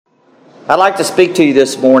I'd like to speak to you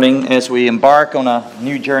this morning as we embark on a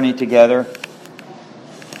new journey together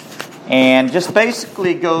and just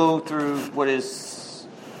basically go through what is,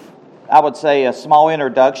 I would say, a small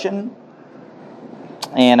introduction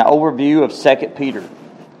and an overview of 2 Peter.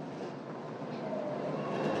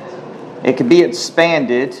 It can be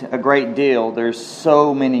expanded a great deal. There's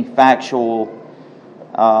so many factual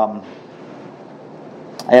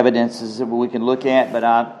evidences that we can look at, but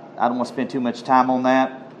I don't want to spend too much time on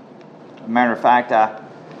that. As a matter of fact, I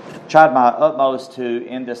tried my utmost to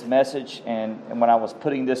end this message, and when I was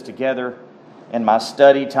putting this together in my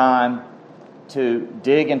study time, to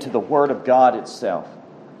dig into the Word of God itself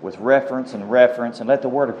with reference and let the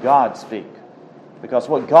Word of God speak. Because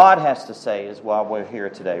what God has to say is why we're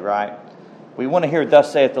here today, right? We want to hear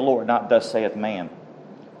thus saith the Lord, not thus saith man.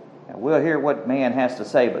 And we'll hear what man has to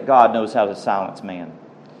say, but God knows how to silence man.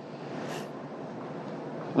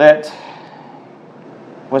 Let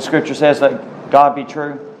what Scripture says, let God be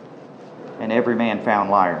true and every man found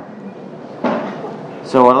liar.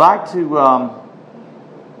 So I'd like to,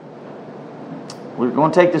 we're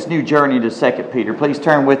going to take this new journey to 2 Peter. Please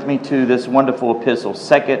turn with me to this wonderful epistle,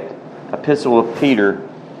 2nd Epistle of Peter.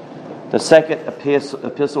 The 2nd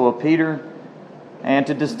Epistle of Peter. And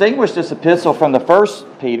to distinguish this epistle from the 1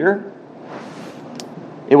 Peter,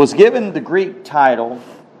 it was given the Greek title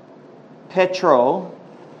Petro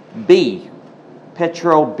B,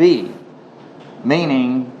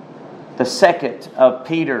 meaning the second of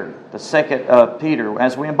Peter,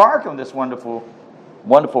 As we embark on this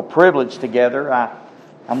wonderful privilege together,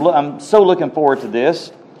 I'm so looking forward to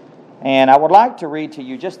this, and I would like to read to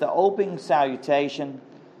you just the opening salutation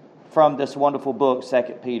from this wonderful book, 2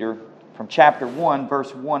 Peter, from chapter 1,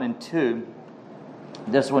 verse 1 and 2.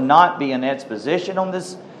 This will not be an exposition on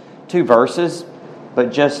this two verses,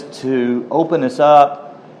 but just to open us up,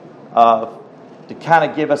 to kind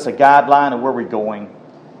of give us a guideline of where we're going.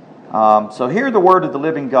 So hear the word of the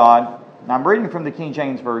living God. I'm reading from the King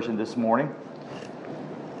James Version this morning.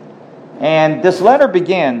 And this letter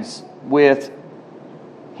begins with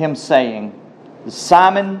him saying,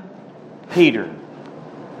 Simon Peter,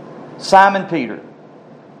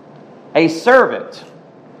 a servant.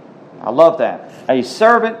 I love that. A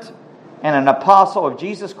servant and an apostle of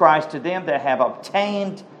Jesus Christ to them that have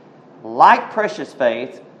obtained like precious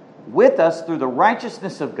faith with us through the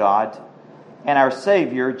righteousness of God and our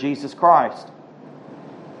Savior, Jesus Christ.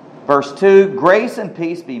 Verse 2, grace and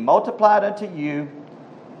peace be multiplied unto you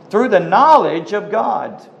through the knowledge of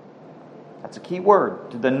God. That's a key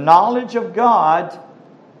word. To the knowledge of God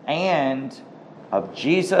and of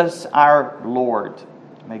Jesus our Lord.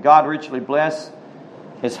 May God richly bless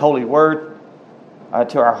His holy word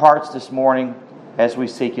to our hearts this morning as we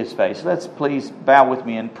seek His face. Let's please bow with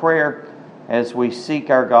me in prayer as we seek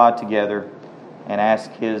our God together and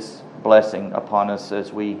ask His blessing upon us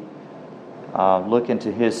as we look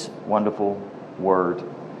into His wonderful word.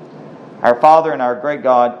 Our Father and our great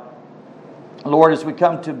God, Lord, as we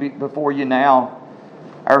come to before you now,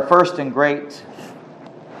 our first and great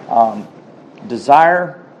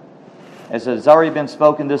desire, as has already been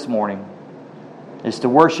spoken this morning, is to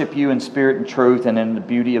worship you in spirit and truth and in the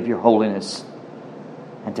beauty of your holiness,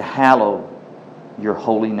 and to hallow your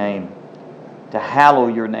holy name. To hallow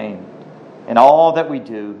your name in all that we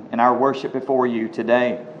do in our worship before you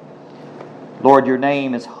today. Lord, your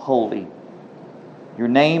name is holy. Your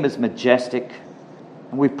name is majestic.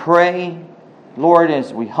 And we pray, Lord,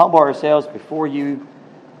 as we humble ourselves before you,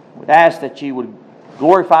 we'd ask that you would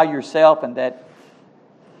glorify yourself, and that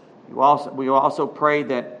we also pray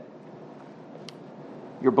that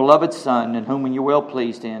your beloved Son, in whom you're well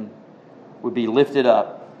pleased in, would be lifted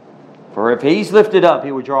up. For if He's lifted up,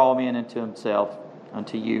 He will draw all men into Himself,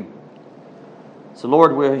 unto you. So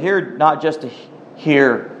Lord, we're here not just to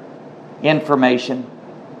hear information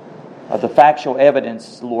of the factual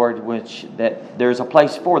evidence, Lord, which that there's a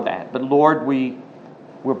place for that. But Lord,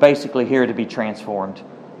 we're basically here to be transformed.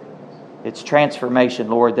 It's transformation,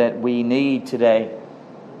 Lord, that we need today.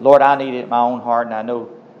 Lord, I need it in my own heart, and I know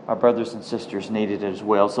our brothers and sisters need it as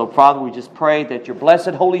well. So Father, we just pray that your blessed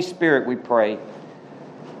Holy Spirit, we pray,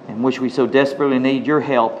 in which we so desperately need your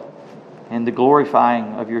help and the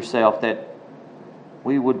glorifying of yourself, that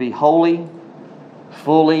we would be holy,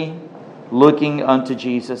 fully looking unto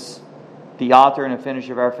Jesus, the author and the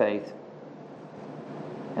finisher of our faith.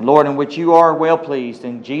 And Lord, in which you are well pleased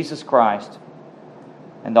in Jesus Christ.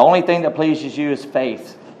 And the only thing that pleases you is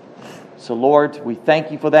faith. So Lord, we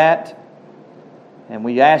thank you for that. And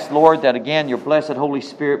we ask, Lord, that again your blessed Holy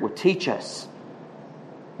Spirit would teach us.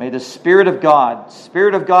 May the Spirit of God,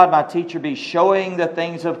 my teacher, be showing the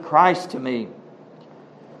things of Christ to me.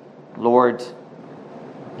 Lord,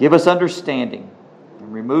 Give us understanding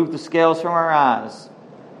and remove the scales from our eyes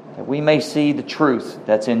that we may see the truth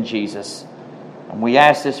that's in Jesus. And we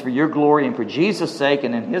ask this for your glory and for Jesus' sake,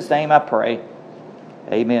 and in His name I pray.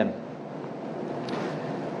 Amen.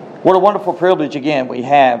 What a wonderful privilege again we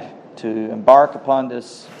have to embark upon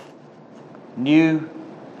this new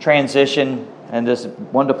transition and this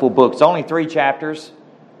wonderful book. It's only 3 chapters,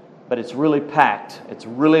 but it's really packed. It's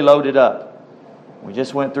really loaded up. We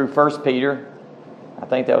just went through 1 Peter. I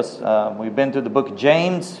think that was, we've been through the book of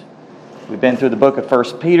James. We've been through the book of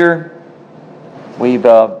 1 Peter. We've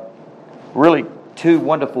really 2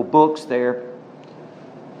 wonderful books there.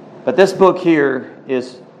 But this book here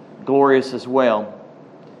is glorious as well.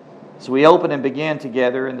 So we open and begin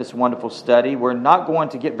together in this wonderful study. We're not going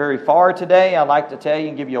to get very far today. I'd like to tell you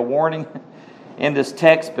and give you a warning in this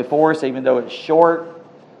text before us, even though it's short.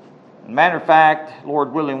 Matter of fact,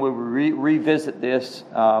 Lord willing, we will revisit this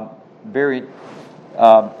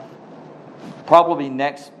probably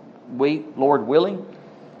next week, Lord willing.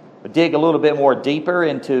 We'll dig a little bit more deeper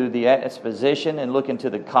into the exposition and look into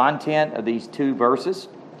the content of these 2 verses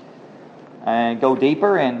and go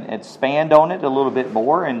deeper and expand on it a little bit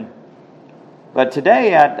more. But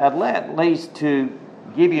today I'd like at least to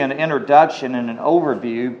give you an introduction and an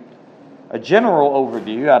overview, a general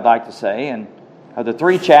overview, I'd like to say, and of the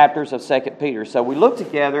 3 chapters of 2 Peter. So we look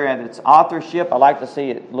together at its authorship. I like to see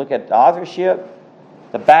it. Look at the authorship,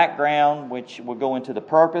 the background, which will go into the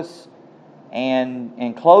purpose, and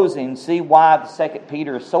in closing, see why the 2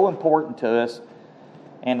 Peter is so important to us.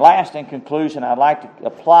 And last, in conclusion, I'd like to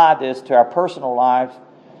apply this to our personal lives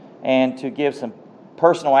and to give some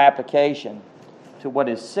personal application to what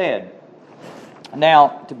is said.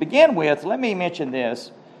 Now, to begin with, let me mention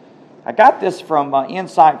this. I got this from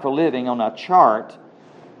Insight for Living on a chart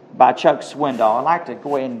by Chuck Swindoll. I'd like to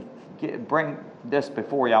go ahead and bring this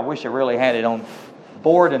before you. I wish I really had it on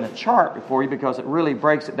board in a chart before you because it really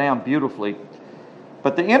breaks it down beautifully.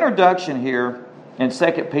 But the introduction here in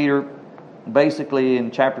 2 Peter, basically in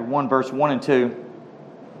chapter 1, verse 1 and 2,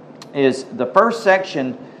 is the first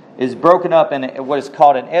section is broken up in what is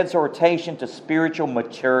called an exhortation to spiritual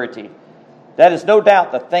maturity. That is no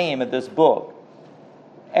doubt the theme of this book.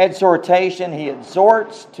 Exhortation, he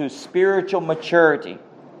exhorts to spiritual maturity.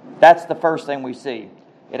 That's the first thing we see.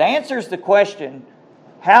 It answers the question,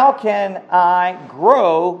 how can I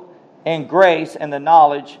grow in grace and the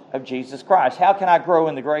knowledge of Jesus Christ? How can I grow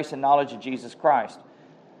in the grace and knowledge of Jesus Christ?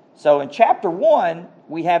 So in chapter 1,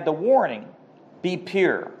 we have the warning, be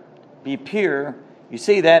pure. Be pure. You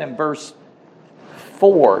see that in verse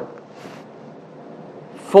 4.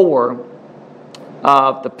 4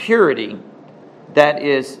 of the purity that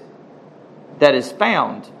is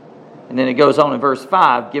found. And then it goes on in verse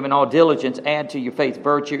 5, given all diligence, add to your faith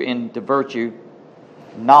virtue, and to virtue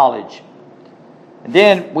knowledge. And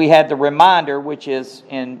then we have the reminder, which is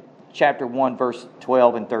in chapter 1, verse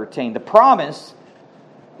 12 and 13. The promise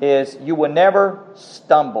is you will never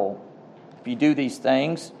stumble if you do these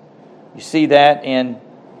things. You see that in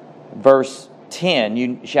verse 10.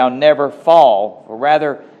 You shall never fall. Or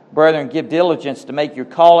rather, brethren, give diligence to make your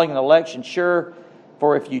calling and election sure.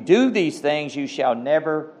 For if you do these things, you shall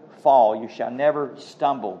never fall. You shall never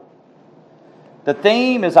stumble. The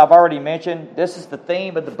theme, as I've already mentioned, this is the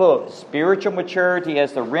theme of the book. Spiritual maturity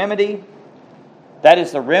as the remedy. That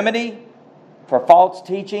is the remedy for false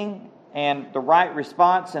teaching and the right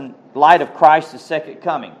response in light of Christ's second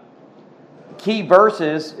coming. The key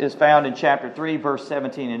verses is found in chapter 3, verse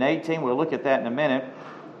 17 and 18. We'll look at that in a minute.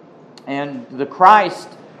 And the Christ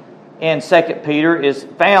in 2 Peter is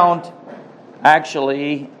found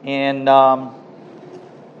actually in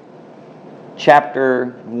chapter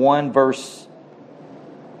 1, verse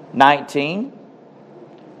 19.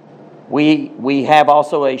 We have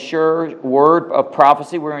also a sure word of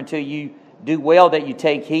prophecy, whereunto you do well that you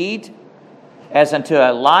take heed, as unto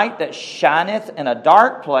a light that shineth in a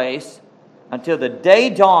dark place, until the day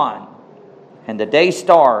dawn and the day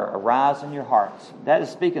star arise in your hearts. That is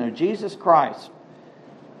speaking of Jesus Christ,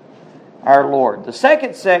 our Lord. The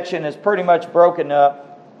second section is pretty much broken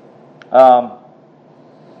up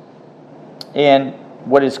in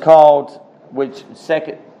what is called, which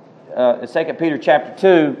 2 Peter chapter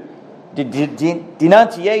 2,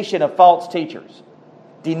 denunciation of false teachers.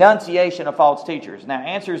 Denunciation of false teachers. Now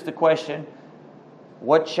answers the question,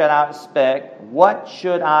 what should I expect? What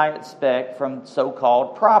should I expect from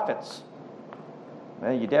so-called prophets?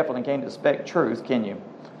 Well, you definitely can't expect truth, can you?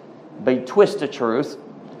 They twist the truth.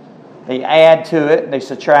 They add to it and they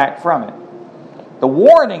subtract from it. The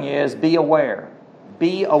warning is, be aware.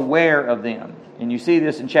 Be aware of them. And you see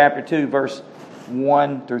this in chapter 2, verse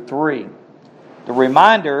 1 through 3. The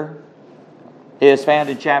reminder is found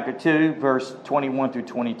in chapter 2, verse 21 through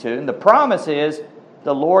 22. And the promise is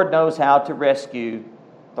the Lord knows how to rescue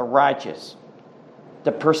the righteous.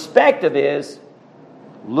 The perspective is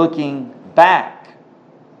looking back.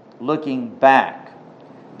 Looking back.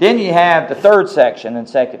 Then you have the third section in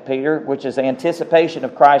 2 Peter, which is anticipation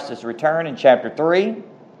of Christ's return in chapter 3,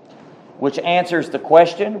 which answers the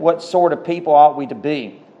question, what sort of people ought we to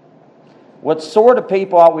be? What sort of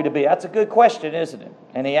people ought we to be? That's a good question, isn't it?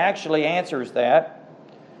 And he actually answers that.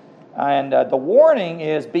 And the warning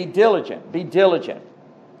is be diligent. Be diligent.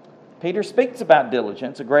 Peter speaks about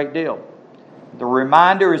diligence a great deal. The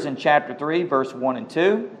reminder is in chapter 3, verse 1 and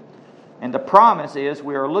 2. And the promise is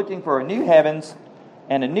we are looking for a new heavens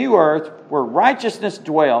and a new earth where righteousness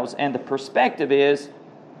dwells. And the perspective is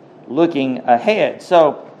looking ahead.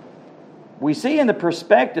 So we see in the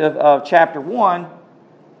perspective of chapter 1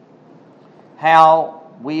 how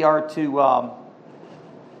we are to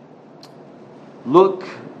look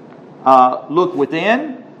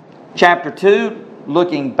within. Chapter 2,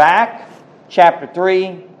 looking back. Chapter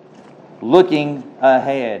 3, looking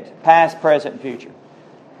ahead. Past, present, and future.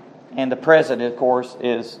 And the present, of course,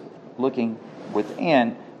 is looking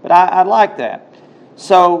within. But I like that.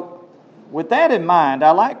 So, with that in mind,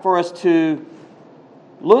 I'd like for us to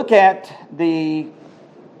look at the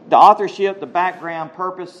authorship, the background,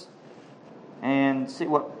 purpose, and see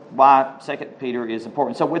why 2 Peter is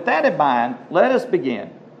important. So with that in mind, let us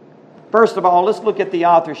begin. First of all, let's look at the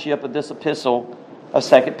authorship of this epistle of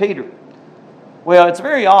 2 Peter. Well, it's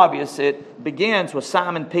very obvious. It begins with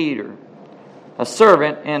Simon Peter, a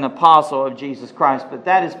servant and apostle of Jesus Christ. But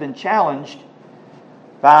that has been challenged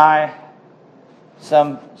by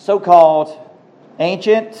some so-called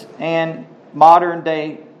ancient and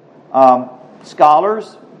modern-day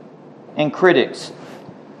scholars and critics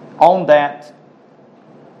on that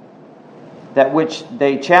which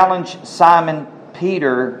they challenge Simon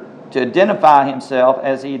Peter to identify himself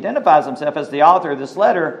as he identifies himself as the author of this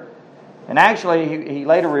letter. And actually, he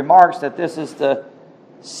later remarks that this is the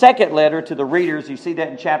second letter to the readers. You see that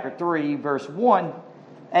in chapter 3, verse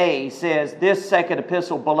 1a says, "This second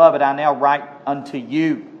epistle, beloved, I now write unto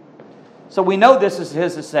you." So we know this is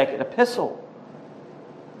his second epistle.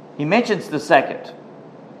 He mentions the second.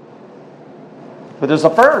 But there's a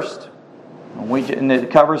first. And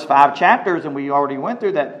it covers 5 chapters, and we already went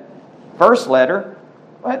through that first letter.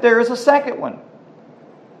 But there is a second one.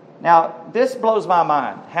 Now, this blows my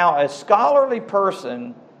mind. How a scholarly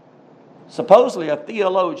person, supposedly a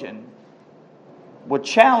theologian, would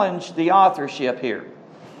challenge the authorship here.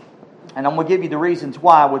 And I'm going to give you the reasons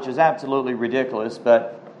why, which is absolutely ridiculous.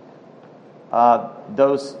 But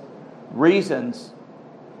those reasons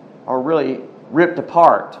are really ripped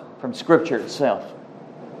apart from Scripture itself.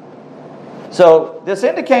 So this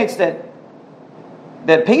indicates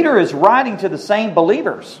that Peter is writing to the same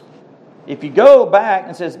believers. If you go back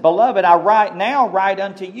and says, "Beloved, I write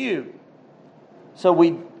unto you." So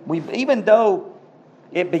we even though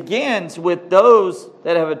it begins with those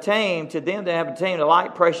that have attained, to them that have attained a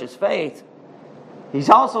like precious faith, he's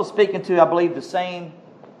also speaking to, I believe, the same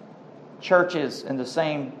churches in the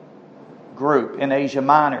same group in Asia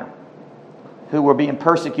Minor who were being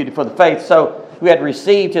persecuted for the faith. So, who had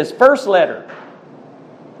received his first letter.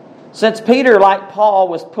 Since Peter, like Paul,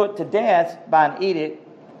 was put to death by an edict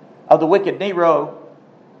of the wicked Nero,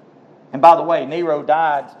 and by the way, Nero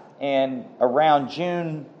died in around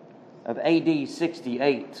June of AD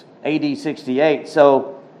 68. AD 68.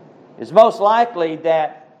 So, it's most likely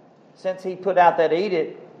that since he put out that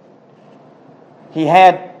edict, he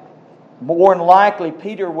had, more than likely,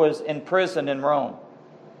 Peter was in prison in Rome.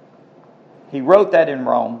 He wrote that in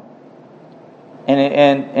Rome.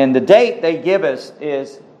 And the date they give us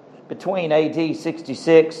is between AD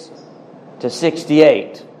 66 to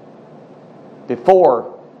 68,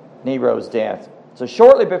 before Nero's death. So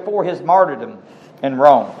shortly before his martyrdom in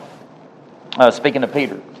Rome, speaking of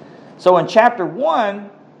Peter. So in chapter 1,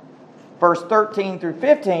 verse 13 through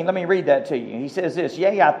 15, let me read that to you. He says this,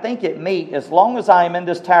 "Yea, I think it meet, as long as I am in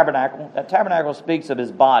this tabernacle," that tabernacle speaks of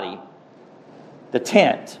his body, the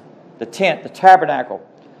tent, the tabernacle,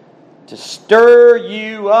 "to stir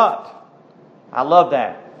you up." I love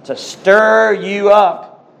that. To stir you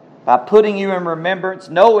up by putting you in remembrance,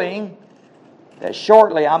 knowing that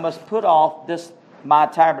shortly I must put off this my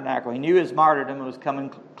tabernacle. He knew his martyrdom was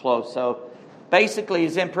coming close. So basically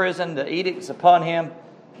he's in prison. The edict's upon him.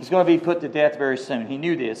 He's going to be put to death very soon. He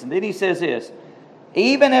knew this. And then he says this,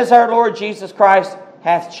 "Even as our Lord Jesus Christ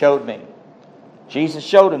hath showed me." Jesus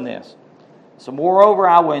showed him this. "So moreover,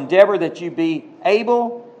 I will endeavor that you be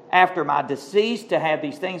able, after my decease, to have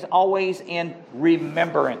these things always in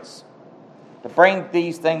remembrance." to bring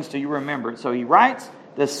these things to your remembrance. So he writes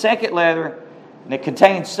the second letter, and it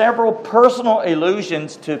contains several personal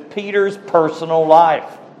allusions to Peter's personal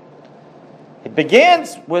life. It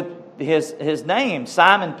begins with his name,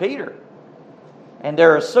 Simon Peter. And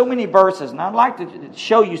there are so many verses, and I'd like to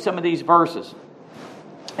show you some of these verses.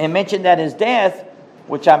 And mention that his death,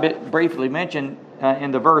 which I briefly mentioned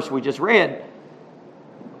in the verse we just read,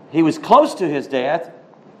 he was close to his death.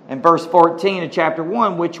 In verse 14 of chapter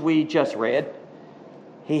 1, which we just read,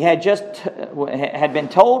 he had been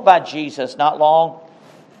told by Jesus not long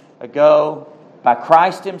ago, by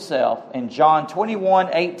Christ himself, in John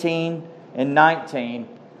 21:18 and 19,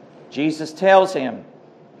 Jesus tells him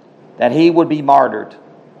that he would be martyred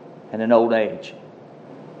in an old age.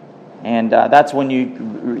 And that's when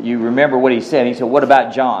you remember what he said. He said, "What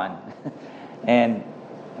about John?" and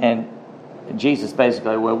Jesus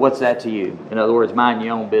basically, "Well, what's that to you?" In other words, mind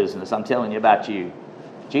your own business. I'm telling you about you.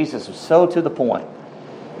 Jesus was so to the point.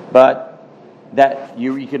 But that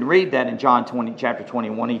you can read that in John chapter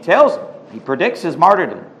 21. He tells him, he predicts his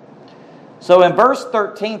martyrdom. So in verse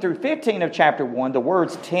 13 through 15 of chapter 1, the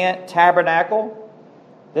words tent, tabernacle,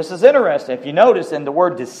 this is interesting. If you notice in the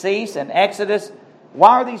word decease and Exodus,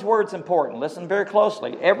 why are these words important? Listen very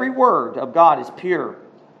closely. Every word of God is pure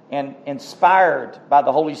and inspired by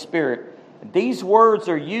the Holy Spirit. These words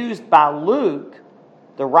are used by Luke,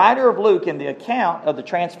 the writer of Luke, in the account of the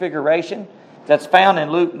Transfiguration that's found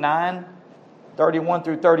in Luke 9:31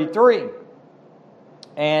 through 33.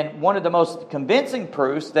 And one of the most convincing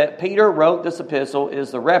proofs that Peter wrote this epistle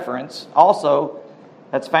is the reference also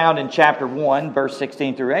that's found in chapter 1, verse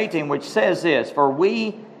 16 through 18, which says this, "For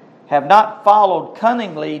we have not followed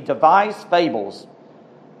cunningly devised fables,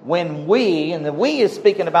 when we," and the "we" is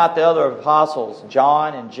speaking about the other apostles,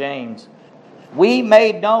 John and James, "we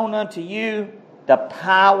made known unto you the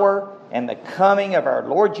power and the coming of our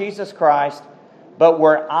Lord Jesus Christ, but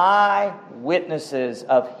were eyewitnesses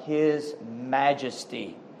of His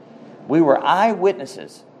majesty." We were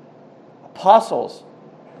eyewitnesses, apostles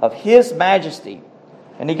of His majesty.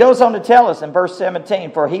 And he goes on to tell us in verse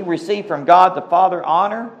 17, "For he received from God the Father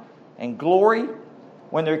honor and glory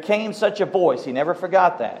when there came such a voice." He never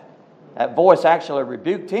forgot that. That voice actually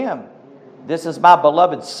rebuked him. "This is my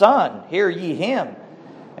beloved Son, hear ye him."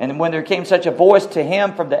 And when there came such a voice to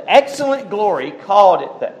him from the excellent glory, he called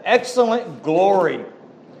it the excellent glory.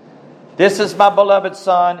 "This is my beloved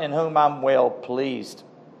Son, in whom I'm well pleased."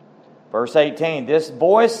 Verse 18, this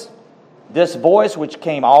voice which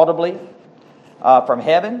came audibly from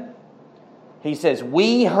heaven, he says,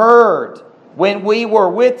 "We heard when we were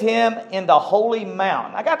with him in the holy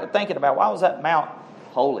mountain." I got to thinking about, why was that mount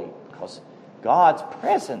holy? Because God's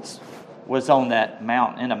presence was on that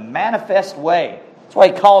mountain in a manifest way. That's why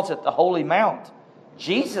he calls it the holy mount.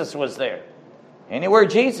 Jesus was there. Anywhere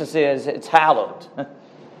Jesus is, it's hallowed.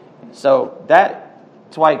 So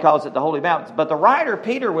that's why he calls it the holy mountain. But the writer,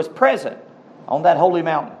 Peter, was present on that holy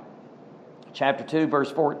mountain. Chapter 2, verse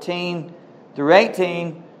 14 through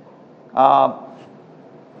 18,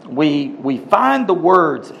 we find the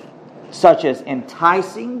words such as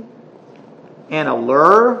enticing and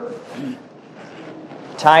allure.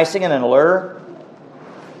 Enticing and an allure.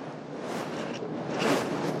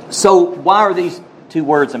 So why are these two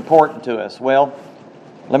words important to us? Well,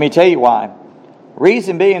 let me tell you why.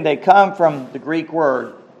 Reason being, they come from the Greek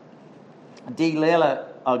word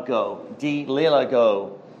delilago. Delilago.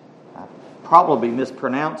 I probably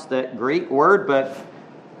mispronounced that Greek word, but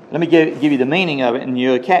let me give you the meaning of it, and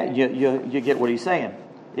you get what he's saying.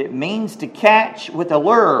 It means to catch with a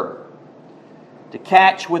lure. To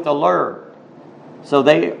catch with a lure. So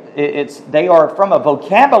they are from a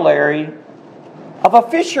vocabulary of a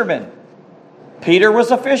fisherman. Peter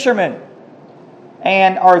was a fisherman,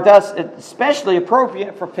 and are thus especially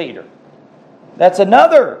appropriate for Peter. That's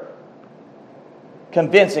another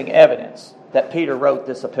convincing evidence that Peter wrote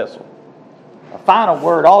this epistle. A final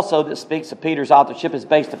word also that speaks of Peter's authorship is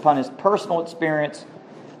based upon his personal experience.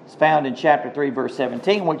 It's found in chapter 3, verse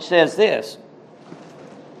 17, which says this,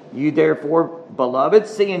 "You therefore, beloved,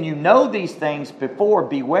 seeing you know these things before,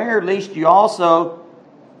 beware lest you also,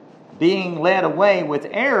 being led away with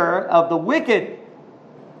error of the wicked,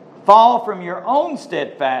 fall from your own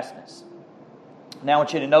steadfastness." Now I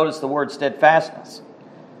want you to notice the word steadfastness.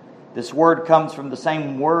 This word comes from the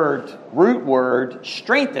same root word,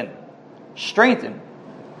 strengthen. Strengthen.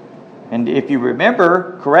 And if you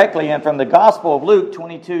remember correctly, and from the Gospel of Luke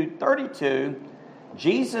 22:32,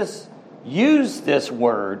 Jesus used this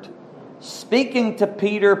word speaking to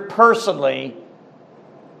Peter personally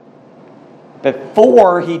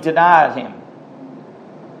before he denied him.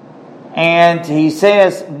 And he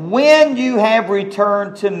says, "When you have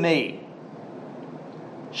returned to me."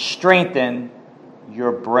 strengthen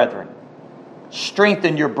your brethren.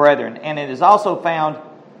 Strengthen your brethren. And it is also found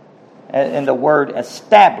in the word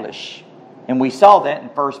establish. And we saw that in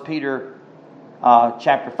 1 Peter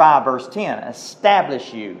chapter 5, verse 10.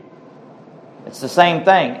 Establish you. It's the same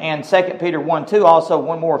thing. And 2 Peter 1:2, also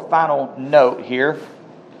one more final note here.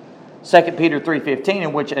 2 Peter 3:15,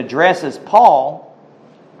 in which addresses Paul.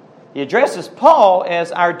 He addresses Paul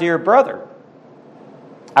as our dear brother.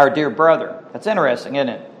 Our dear brother. That's interesting, isn't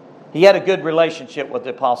it? He had a good relationship with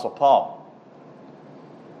the Apostle Paul.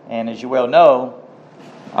 And as you well know,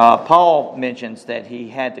 Paul mentions that he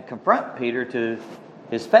had to confront Peter to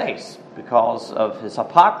his face because of his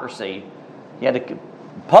hypocrisy. He had to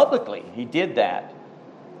publicly, he did that.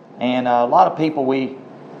 And a lot of people, we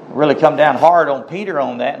really come down hard on Peter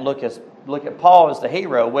on that and look at Paul as the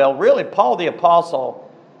hero. Well, really, Paul the apostle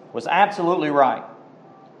was absolutely right.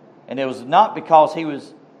 And it was not because he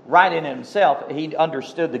was right in himself. He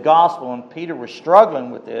understood the gospel, and Peter was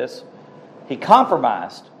struggling with this. He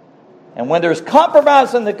compromised. And when there's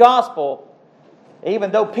compromise in the gospel,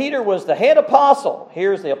 even though Peter was the head apostle,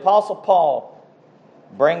 here's the apostle Paul,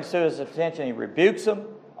 brings to his attention, he rebukes him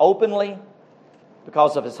openly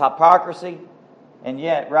because of his hypocrisy, and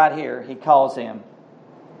yet right here he calls him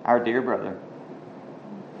our dear brother.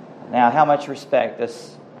 Now, how much respect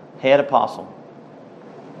this head apostle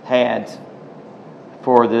had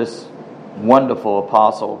for this wonderful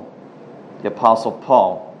apostle, the apostle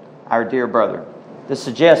Paul, our dear brother. This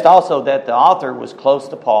suggests also that the author was close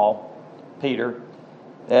to Paul, Peter.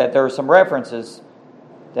 That there are some references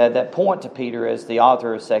that point to Peter as the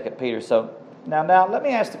author of 2 Peter. So now let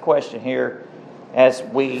me ask the question here as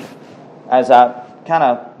I kind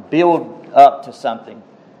of build up to something.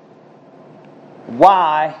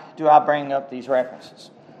 Why do I bring up these references?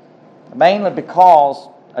 Mainly because,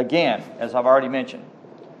 again, as I've already mentioned,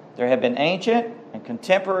 there have been ancient and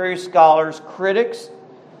contemporary scholars, critics,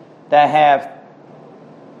 that have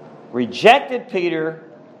rejected Peter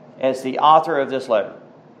as the author of this letter.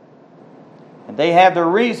 And they have their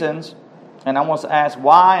reasons, and I want to ask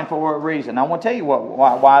why and for what reason. I want to tell you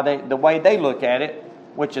why the way they look at it,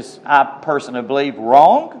 which is, I personally believe,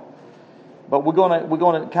 wrong. But we're going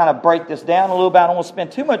to kind of break this down a little bit. I don't want to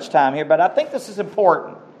spend too much time here, but I think this is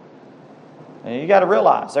important. And you got to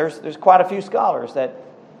realize there's quite a few scholars that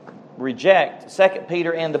reject 2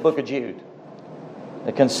 Peter and the book of Jude.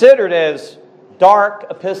 They're considered as dark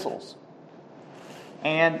epistles.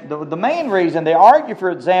 And the main reason, they argue, for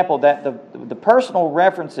example, that the personal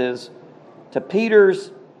references to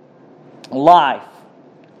Peter's life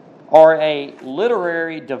are a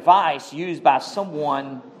literary device used by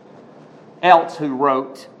someone else who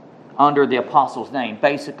wrote under the apostle's name.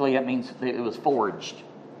 Basically, it means it was forged.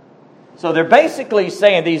 So they're basically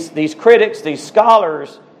saying, these critics, these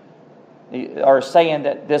scholars are saying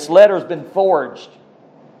that this letter has been forged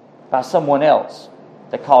by someone else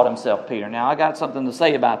that called himself Peter. Now, I got something to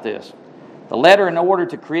say about this. The letter, in order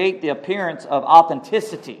to create the appearance of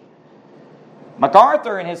authenticity.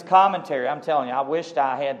 MacArthur, in his commentary, I'm telling you, I wished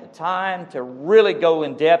I had the time to really go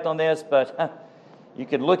in depth on this, but you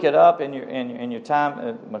could look it up in your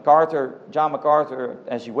time. John MacArthur,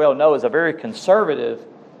 as you well know, is a very conservative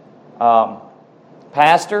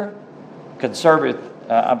pastor. Conservative,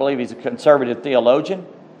 I believe he's a conservative theologian.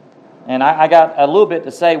 And I got a little bit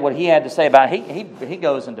to say what he had to say about it. He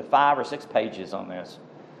goes into 5 or 6 pages on this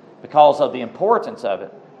because of the importance of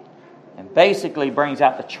it, and basically brings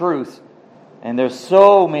out the truth. And there's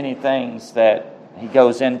so many things that he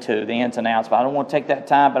goes into, the ins and outs. But I don't want to take that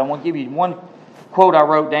time, but I want to give you one quote I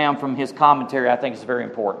wrote down from his commentary I think is very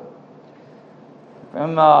important.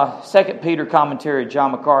 From 2 Peter commentary,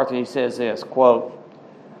 John MacArthur, he says this, quote,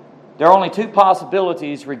 "There are only 2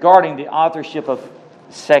 possibilities regarding the authorship of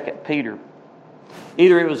 2 Peter.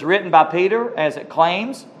 Either it was written by Peter, as it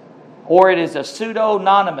claims, or it is a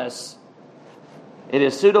pseudonymous. It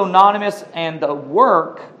is pseudonymous and the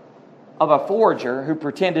work of a forger who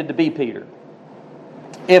pretended to be Peter.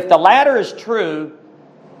 If the latter is true,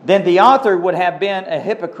 then the author would have been a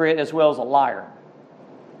hypocrite as well as a liar,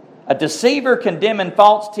 a deceiver condemning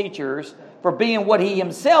false teachers for being what he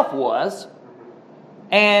himself was,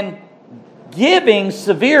 and giving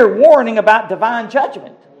severe warning about divine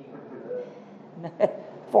judgment."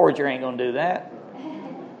 Forger ain't going to do that.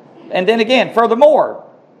 And then again, furthermore,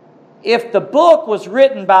 if the book was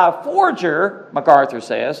written by a forger, MacArthur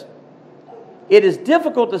says, it is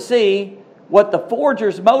difficult to see what the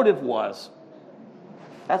forger's motive was.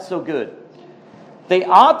 That's so good. The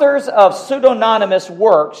authors of pseudonymous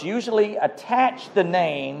works usually attach the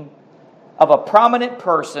name of a prominent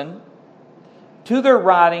person to their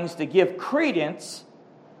writings to give credence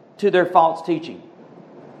to their false teaching.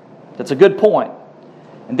 That's a good point.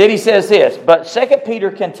 And then he says this, but 2 Peter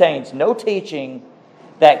contains no teaching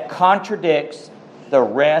that contradicts the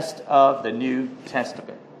rest of the New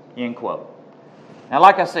Testament. End quote. Now,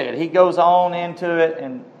 like I said, he goes on into it,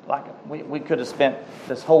 and like we could have spent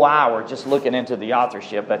this whole hour just looking into the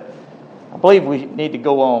authorship, but I believe we need to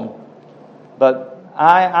go on. But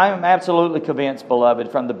I am absolutely convinced, beloved,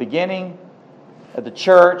 from the beginning of the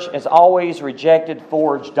church has always rejected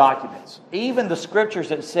forged documents. Even the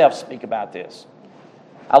Scriptures itself speak about this.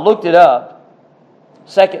 I looked it up.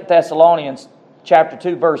 2 Thessalonians chapter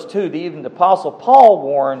 2, verse 2, even the Apostle Paul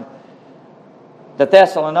warned the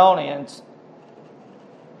Thessalonians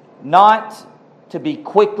not to be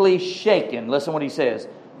quickly shaken. Listen what he says.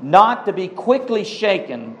 Not to be quickly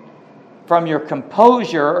shaken from your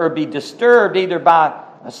composure or be disturbed either by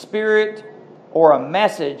a spirit or a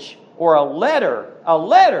message or a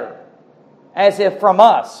letter as if from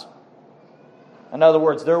us. In other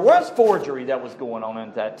words, there was forgery that was going on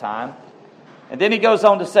at that time. And then he goes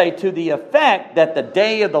on to say, to the effect that the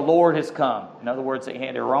day of the Lord has come. In other words, they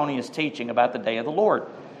had erroneous teaching about the day of the Lord.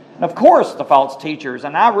 And of course, the false teachers,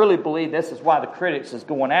 and I really believe this is why the critics is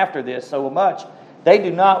going after this so much, they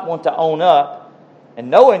do not want to own up and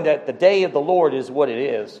knowing that the day of the Lord is what it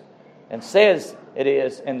is and says it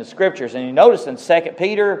is in the Scriptures. And you notice in 2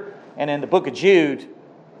 Peter and in the book of Jude,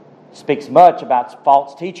 speaks much about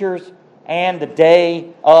false teachers and the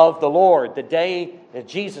day of the Lord, the day that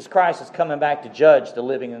Jesus Christ is coming back to judge the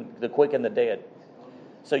living and the quick and the dead.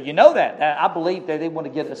 So you know that. I believe that they want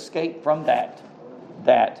to get escape from that.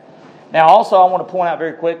 Now also I want to point out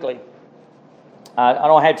very quickly, I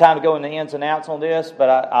don't have time to go into the ins and outs on this, but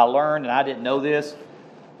I learned, and I didn't know this,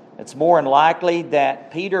 it's more than likely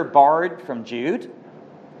that Peter borrowed from Jude.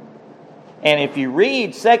 And if you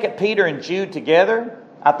read 2 Peter and Jude together,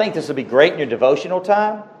 I think this will be great in your devotional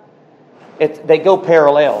time. They go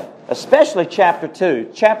parallel, especially chapter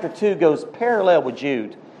 2. Chapter 2 goes parallel with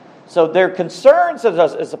Jude. So their concerns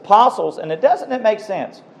as apostles, and doesn't it make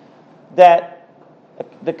sense that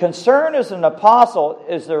the concern as an apostle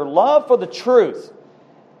is their love for the truth.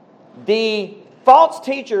 The false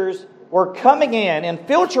teachers were coming in,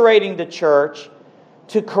 infiltrating the church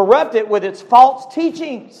to corrupt it with its false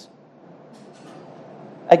teachings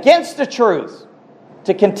against the truth,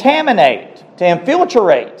 to contaminate, to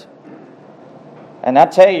infiltrate. And I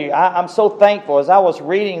tell you, I'm so thankful. As I was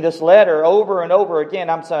reading this letter over and over again,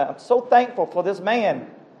 I'm so thankful for this man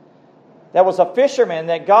that was a fisherman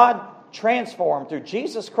that God transformed through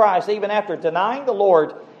Jesus Christ even after denying the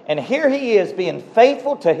Lord. And here he is being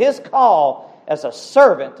faithful to his call as a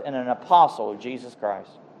servant and an apostle of Jesus Christ.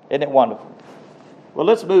 Isn't it wonderful? Well,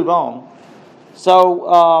 let's move on.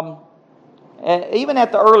 So, even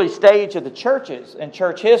at the early stage of the churches and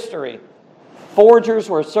church history, forgers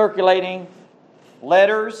were circulating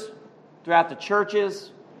letters throughout the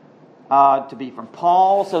churches to be from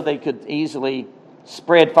Paul so they could easily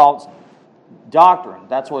spread false doctrine.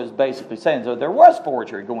 That's what it's basically saying. So there was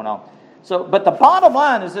forgery going on. But the bottom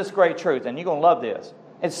line is this great truth, and you're going to love this.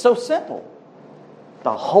 It's so simple.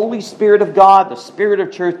 The Holy Spirit of God, the Spirit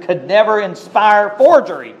of truth, could never inspire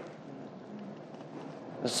forgery.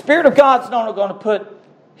 The Spirit of God's not going to put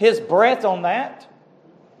His breath on that.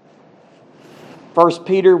 1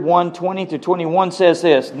 Peter 1:20-21 says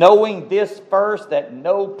this, knowing this first, that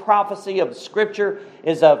no prophecy of Scripture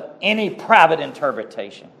is of any private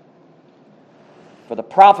interpretation. For the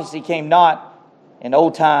prophecy came not in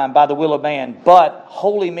old time by the will of man, but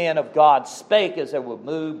holy men of God spake as they were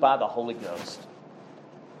moved by the Holy Ghost.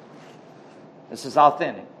 This is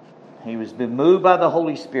authentic. He was been moved by the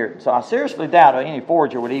Holy Spirit. So I seriously doubt any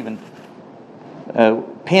forger would even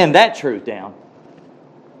pin that truth down.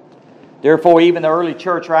 Therefore, even the early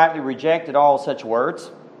church rightly rejected all such words.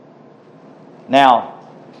 Now,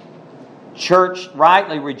 church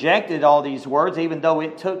rightly rejected all these words, even though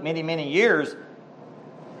it took many, many years.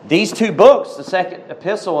 These two books, the second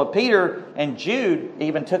epistle of Peter and Jude,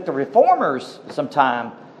 even took the reformers some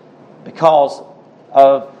time because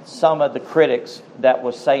of some of the critics that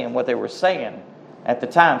was saying what they were saying at the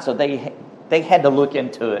time. So they had to look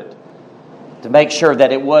into it to make sure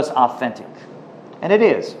that it was authentic. And it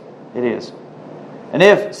is. It is. And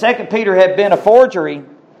if 2 Peter had been a forgery,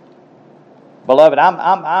 beloved,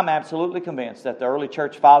 I'm absolutely convinced that the early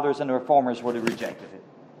church fathers and the reformers would have rejected it.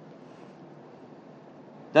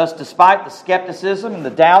 Thus, despite the skepticism and the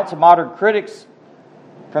doubts of modern critics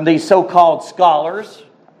from these so-called scholars,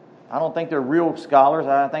 I don't think they're real scholars.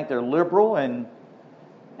 I think they're liberal and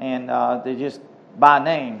they just by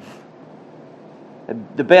name.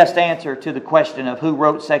 The best answer to the question of who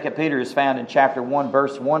wrote 2 Peter is found in chapter 1,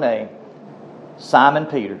 verse 1a. Simon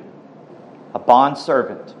Peter. a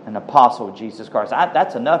bondservant, an apostle of Jesus Christ.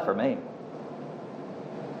 That's enough for me.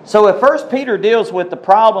 So if 1 Peter deals with the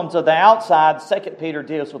problems of the outside, 2 Peter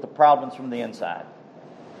deals with the problems from the inside.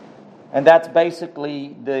 And that's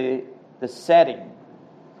basically the setting.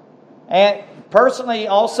 And personally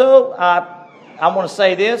also, I want to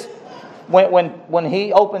say this. When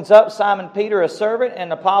he opens up Simon Peter, a servant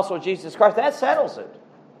and apostle of Jesus Christ, that settles it.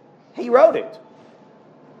 He wrote it.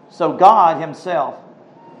 So God himself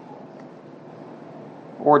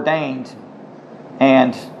ordained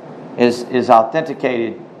and is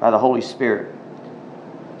authenticated by the Holy Spirit.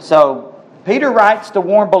 So Peter writes to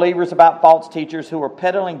warn believers about false teachers who are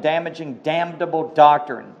peddling damaging, damnable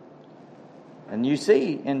doctrine. And you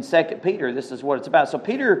see in 2 Peter, this is what it's about. So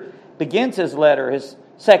Peter begins his letter, his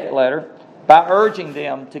second letter, by urging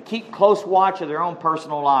them to keep close watch of their own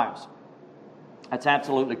personal lives. That's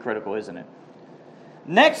absolutely critical, isn't it?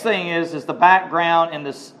 Next thing is the background in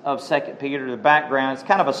this of 2 Peter. The background, it's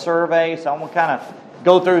kind of a survey, so I'm going to kind of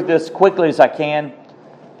go through this quickly as I can.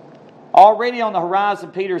 Already on the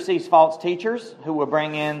horizon, Peter sees false teachers who will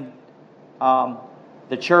bring in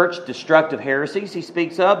the church destructive heresies he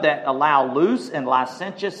speaks of that allow loose and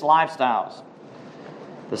licentious lifestyles.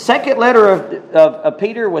 The second letter of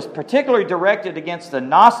Peter was particularly directed against the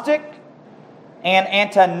Gnostic and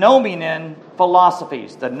Antinomian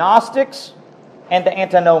philosophies. The Gnostics and the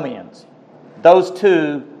Antinomians. Those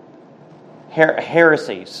two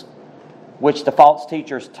heresies which the false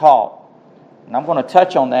teachers taught. And I'm going to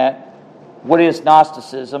touch on that. What is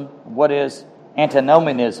Gnosticism? What is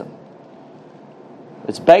Antinomianism?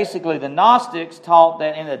 It's basically the Gnostics taught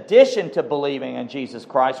that in addition to believing in Jesus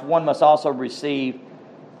Christ, one must also receive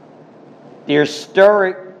the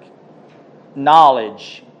historic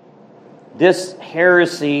knowledge. This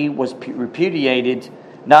heresy was repudiated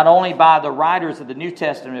not only by the writers of the New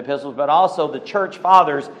Testament epistles, but also the church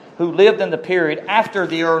fathers who lived in the period after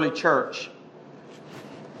the early church.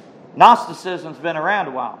 Gnosticism's been around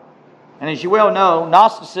a while. And as you well know,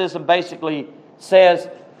 Gnosticism basically says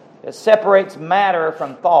it separates matter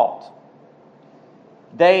from thought.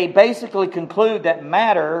 They basically conclude that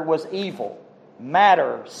matter was evil.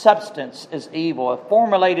 Matter, substance is evil. A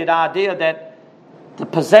formulated idea that the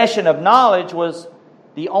possession of knowledge was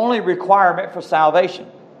the only requirement for salvation.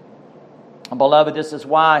 And beloved, this is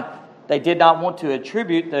why they did not want to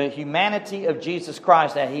attribute the humanity of Jesus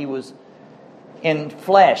Christ, that he was in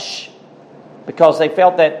flesh, because they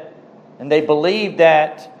felt that, and they believed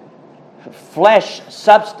that flesh,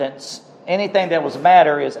 substance, anything that was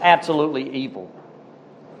matter is absolutely evil.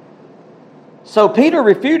 So Peter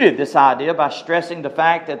refuted this idea by stressing the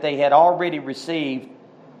fact that they had already received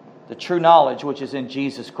the true knowledge which is in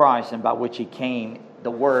Jesus Christ, and by which he came,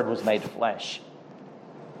 the Word was made flesh.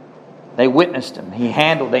 They witnessed him.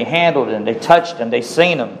 They handled him. They touched him. They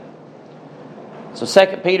seen him. So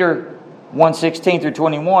 2 Peter 1:16 through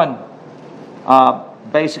 21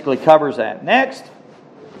 basically covers that. Next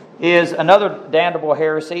is another damnable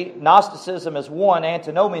heresy. Gnosticism is one.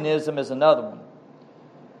 Antinomianism is another one.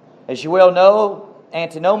 As you well know,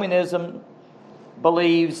 Antinomianism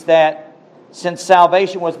believes that since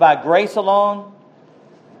salvation was by grace alone,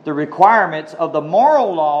 the requirements of the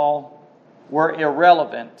moral law were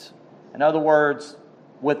irrelevant. In other words,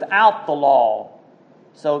 without the law.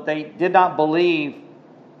 So they did not believe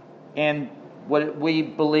in what we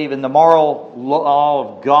believe in, the moral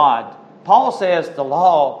law of God. Paul says the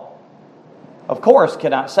law, of course,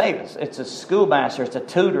 cannot save us. It's a schoolmaster, it's a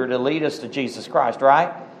tutor to lead us to Jesus Christ,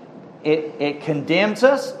 right? It condemns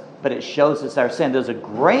us, but it shows us our sin. There's a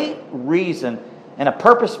great reason and a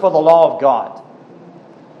purpose for the law of God.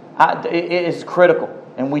 It is critical,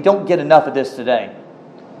 and we don't get enough of this today.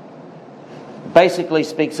 It basically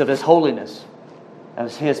speaks of His holiness,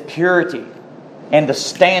 of His purity, and the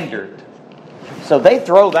standard. So they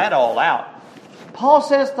throw that all out. Paul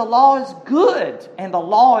says the law is good and the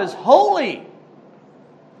law is holy.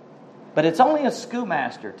 But it's only a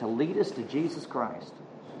schoolmaster to lead us to Jesus Christ.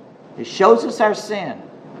 It shows us our sin.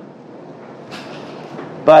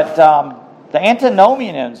 But the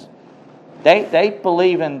Antinomians, they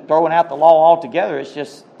believe in throwing out the law altogether. It's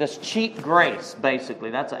just this cheap grace, basically.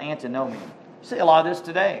 That's an antinomian. You see a lot of this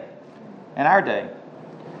today, in our day.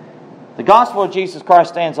 The gospel of Jesus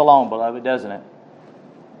Christ stands alone, beloved, doesn't it?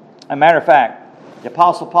 As a matter of fact, the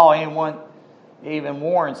Apostle Paul even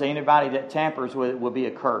warns that anybody that tampers with it will be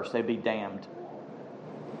accursed. They'll be damned.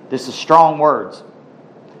 This is strong words.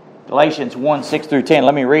 Galatians 1:6 through 10.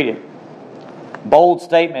 Let me read it. Bold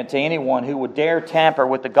statement to anyone who would dare tamper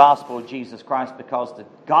with the gospel of Jesus Christ, because the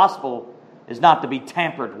gospel is not to be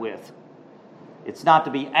tampered with. It's not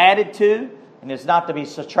to be added to, and it's not to be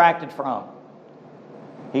subtracted from.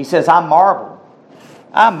 He says, I marvel.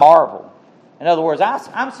 I marvel. In other words,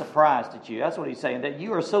 I'm surprised at you. That's what he's saying, that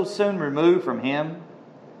you are so soon removed from Him.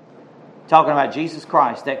 Talking about Jesus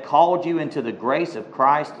Christ, that called you into the grace of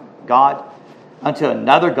Christ, God, unto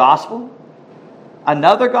another gospel.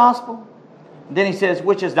 Another gospel. And then he says,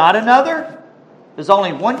 which is not another. There's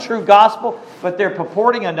only one true gospel, but they're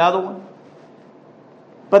purporting another one.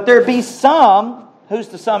 But there be some, who's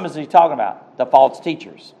the some is he talking about? The false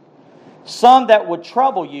teachers. Some that would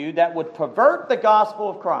trouble you, that would pervert the gospel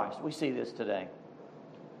of Christ. We see this today.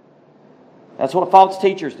 That's what false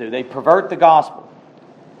teachers do. They pervert the gospel.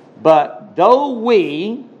 But though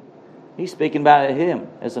we, he's speaking about him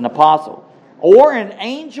as an apostle, or an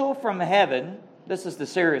angel from heaven, this is the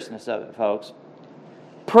seriousness of it, folks,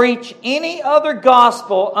 preach any other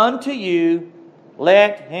gospel unto you,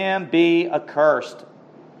 let him be accursed.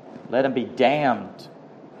 Let him be damned.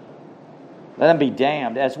 Let him be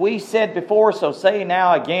damned. As we said before, so say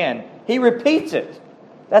now again. He repeats it.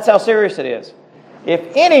 That's how serious it is.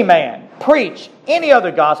 If any man preach any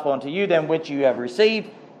other gospel unto you than which you have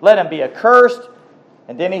received, let him be accursed.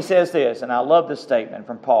 And then he says this, and I love this statement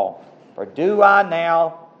from Paul. For do I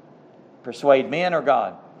now persuade men or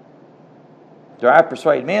God? Do I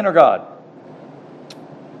persuade men or God?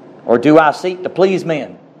 Or do I seek to please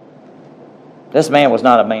men? This man was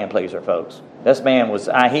not a man pleaser, folks. This man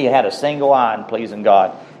he had a single eye in pleasing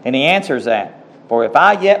God. And he answers that. For if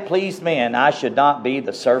I yet pleased men, I should not be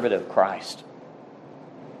the servant of Christ.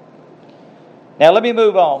 Now let me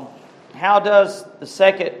move on. How does the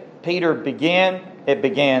 2 Peter begin? It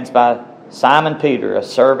begins by Simon Peter, a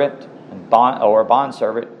servant and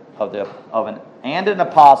bondservant and an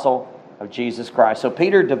apostle of Jesus Christ. So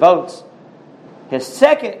Peter devotes his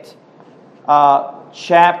second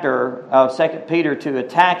chapter of 2 Peter to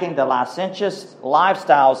attacking the licentious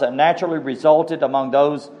lifestyles that naturally resulted among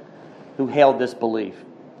those who held this belief.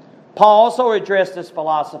 Paul also addressed this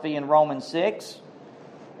philosophy in Romans 6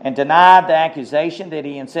 and denied the accusation that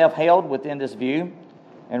he himself held within this view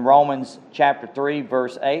in Romans chapter 3,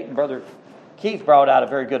 verse 8. And Brother Keith brought out a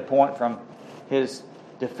very good point from his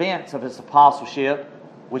defense of his apostleship,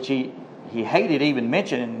 which he hated even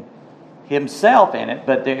mentioning himself in it,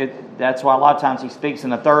 but that's why a lot of times he speaks in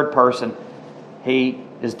the third person. He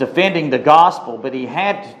is defending the gospel, but he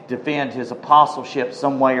had to defend his apostleship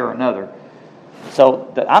some way or another.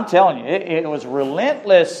 So I'm telling you, it was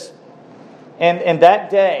relentless in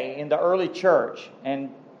that day in the early church.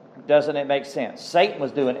 And doesn't it make sense? Satan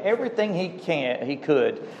was doing everything he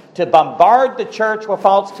could to bombard the church with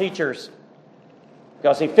false teachers,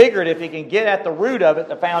 because he figured if he can get at the root of it,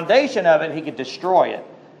 the foundation of it, he could destroy it.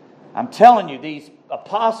 I'm telling you, these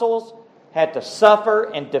apostles had to suffer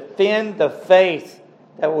and defend the faith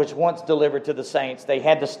that was once delivered to the saints. They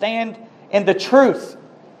had to stand in the truth.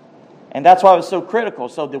 And that's why it was so critical.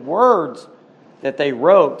 So the words that they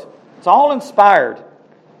wrote, it's all inspired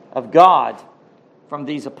of God from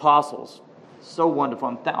these apostles. So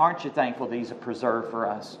wonderful. Aren't you thankful these are preserved for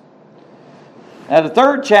us? Now the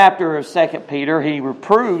third chapter of 2 Peter, he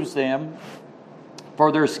reproves them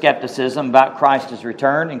for their skepticism about Christ's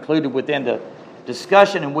return, included within the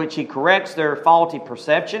discussion in which he corrects their faulty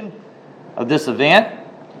perception of this event.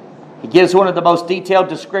 He gives one of the most detailed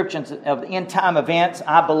descriptions of end-time events,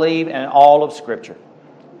 I believe, in all of Scripture.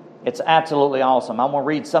 It's absolutely awesome. I'm going to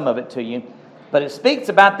read some of it to you. But it speaks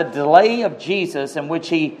about the delay of Jesus, in which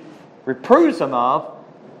he reproves them of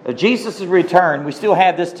Jesus' return. We still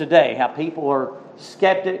have this today, how people are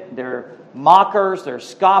skeptic, they're mockers, they're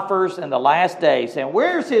scoffers in the last days, saying,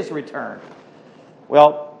 where's his return?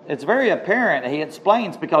 Well, it's very apparent, he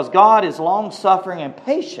explains, because God is long-suffering and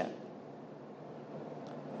patient.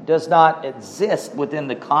 It does not exist within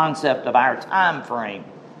the concept of our time frame.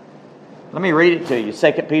 Let me read it to you.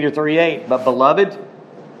 2 Peter 3:8. But beloved,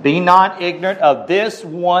 be not ignorant of this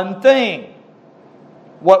one thing.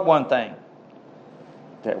 What one thing?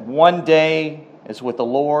 That one day is with the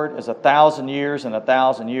Lord as 1,000 years, and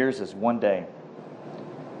 1,000 years is one day.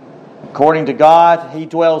 According to God, He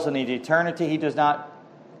dwells in eternity. He does not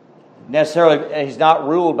necessarily, He's not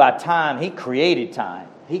ruled by time. He created time.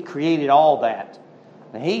 He created all that.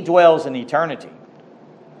 And He dwells in eternity.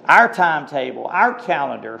 Our timetable, our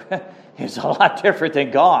calendar is a lot different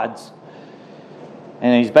than God's.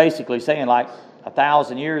 And He's basically saying like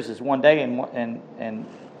 1,000 years is one day, and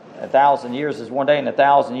 1,000 years is one day, and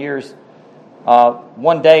 1,000 years,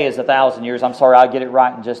 one day is 1,000 years. I'm sorry, I'll get it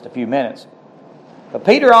right in just a few minutes. But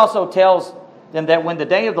Peter also tells them that when the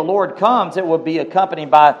day of the Lord comes, it will be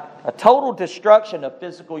accompanied by a total destruction of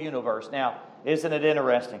physical universe. Now, isn't it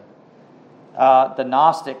interesting? The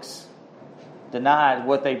Gnostics denied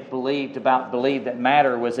what they believed that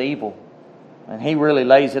matter was evil. And he really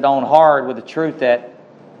lays it on hard with the truth that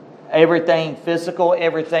everything physical,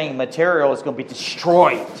 everything material is going to be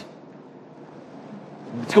destroyed.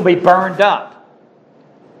 It's going to be burned up.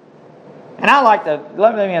 And I like to,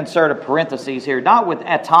 let me insert a parenthesis here, not with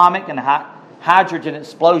atomic and hydrogen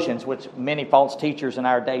explosions, which many false teachers in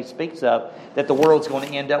our day speaks of, that the world's going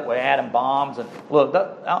to end up with atom bombs. And look,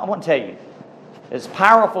 I want to tell you, as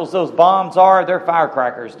powerful as those bombs are, they're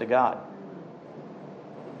firecrackers to God.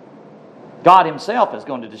 God Himself is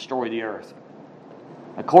going to destroy the earth.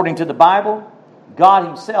 According to the Bible, God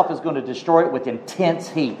Himself is going to destroy it with intense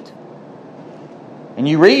heat. And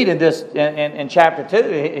you read in this in chapter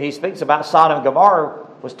 2, he speaks about Sodom and Gomorrah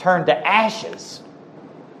was turned to ashes.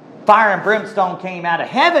 Fire and brimstone came out of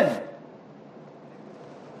heaven.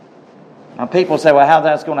 Now people say, well, how's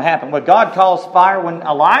that going to happen? Well, God caused fire when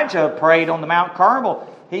Elijah prayed on the Mount Carmel.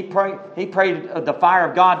 He prayed the fire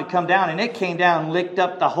of God to come down, and it came down and licked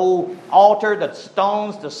up the whole altar, the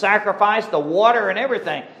stones, the sacrifice, the water, and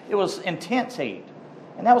everything. It was intense heat.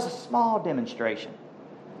 And that was a small demonstration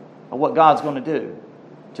of what God's going to do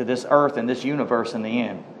to this earth and this universe in the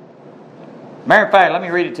end. Matter of fact, let me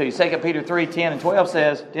read it to you. 2 Peter 3, 10 and 12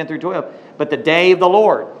 says, 10 through 12, but the day of the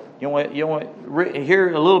Lord, you want to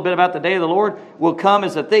hear a little bit about the day of the Lord, will come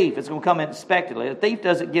as a thief. It's going to come unexpectedly. A thief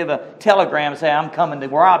doesn't give a telegram and say, I'm coming to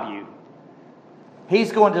rob you.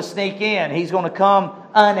 He's going to sneak in. He's going to come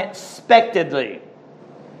unexpectedly.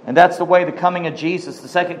 And that's the way the coming of Jesus, the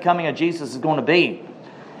second coming of Jesus is going to be.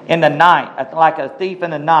 In the night, like a thief in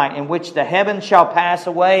the night, in which the heavens shall pass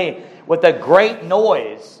away with a great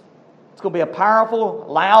noise. It's going to be a powerful,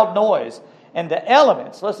 loud noise. And the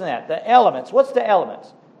elements, listen to that, the elements. What's the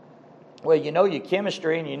elements? Well, you know your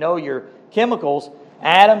chemistry and you know your chemicals,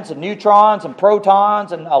 atoms and neutrons and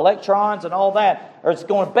protons and electrons and all that. Or it's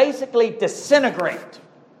going to basically disintegrate.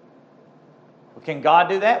 Well, can God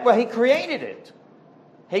do that? Well, He created it.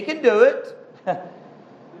 He can do it.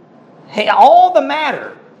 All the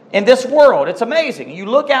matter in this world, it's amazing. You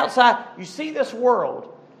look outside, you see this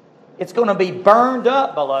world. It's going to be burned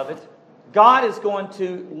up, beloved. God is going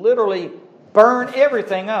to literally burn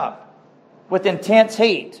everything up with intense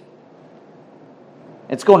heat.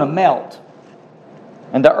 It's going to melt.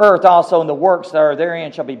 And the earth also and the works that are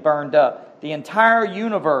therein shall be burned up. The entire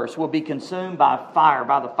universe will be consumed by fire,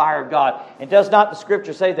 by the fire of God. And does not the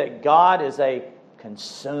Scripture say that God is a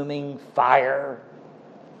consuming fire?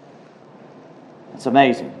 It's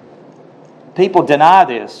amazing. People deny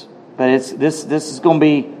this, but this is going to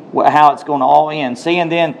be how it's going to all end. Seeing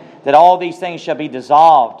then that all these things shall be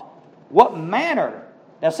dissolved. What manner?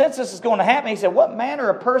 Now, since this is going to happen, he said, what manner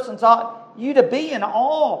of persons ought you to be in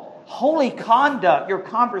all holy conduct, your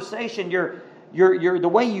conversation, your the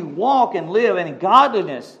way you walk and live, and in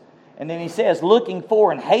godliness. And then he says, looking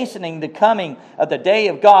for and hastening the coming of the day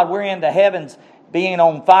of God, wherein the heavens being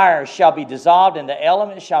on fire shall be dissolved, and the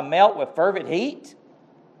elements shall melt with fervent heat.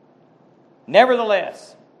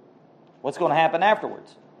 Nevertheless, what's going to happen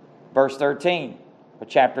afterwards? Verse 13 of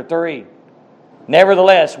chapter 3.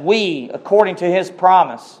 Nevertheless, we, according to His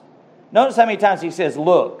promise. Notice how many times he says,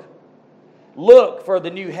 look. Look for the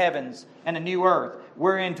new heavens and the new earth,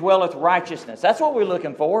 wherein dwelleth righteousness. That's what we're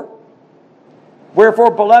looking for.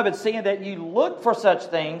 Wherefore, beloved, seeing that you look for such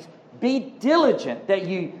things, be diligent that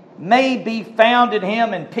you may be found in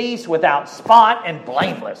Him in peace, without spot and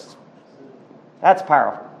blameless. That's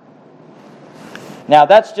powerful. Now,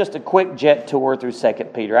 that's just a quick jet tour through 2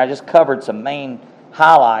 Peter. I just covered some main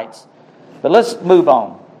highlights. But let's move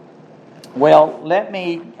on. Well, let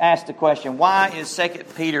me ask the question, why is 2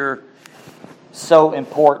 Peter so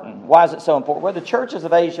important? Why is it so important? Well, the churches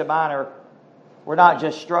of Asia Minor were not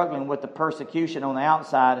just struggling with the persecution on the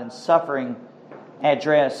outside and suffering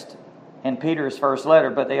addressed in Peter's first letter,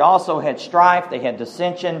 but they also had strife, they had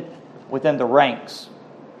dissension within the ranks,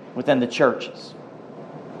 within the churches.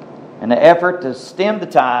 In the effort to stem the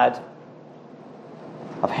tide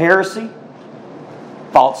of heresy,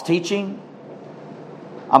 false teaching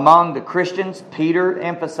among the Christians, Peter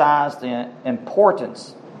emphasized the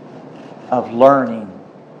importance of learning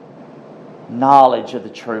knowledge of the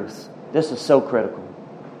truth. This is so critical.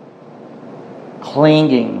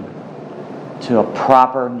 Clinging to a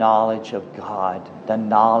proper knowledge of God, the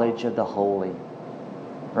knowledge of the holy.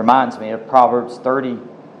 Reminds me of Proverbs 30,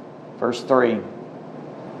 verse 3.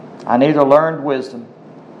 I neither learned wisdom,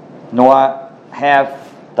 nor I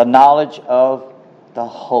have the knowledge of the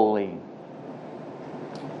holy.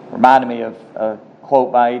 Reminded me of a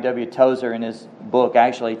quote by A.W. Tozer in his book,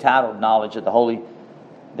 actually titled Knowledge of the Holy,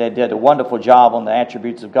 that did a wonderful job on the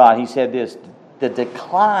attributes of God. He said this, the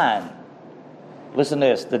decline, listen to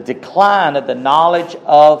this, the decline of the knowledge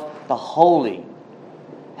of the holy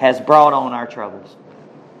has brought on our troubles.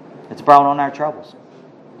 It's brought on our troubles.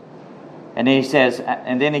 And then he says,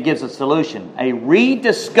 and then he gives a solution. A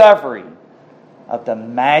rediscovery of the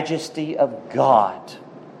majesty of God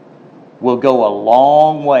will go a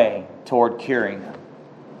long way toward curing them.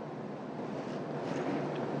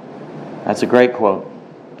 That's a great quote.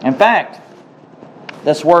 In fact,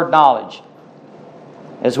 this word knowledge,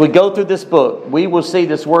 as we go through this book, we will see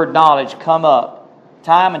this word knowledge come up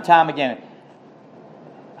time and time again.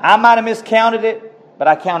 I might have miscounted it, but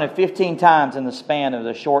I counted 15 times in the span of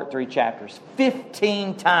the short 3 chapters.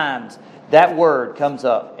 15 times that word comes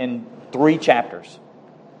up in 3 chapters.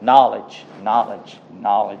 Knowledge, knowledge,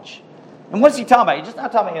 knowledge. And what's he talking about? He's just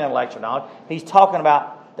not talking about intellectual knowledge. He's talking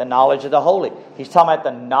about the knowledge of the holy. He's talking about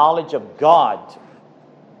the knowledge of God.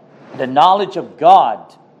 The knowledge of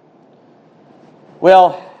God.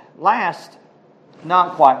 Well, last,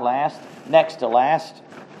 not quite last, next to last,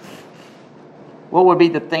 what would be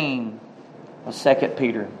the theme of 2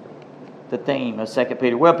 Peter? The theme of 2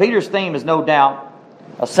 Peter. Well, Peter's theme is no doubt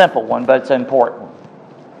a simple one, but it's an important one.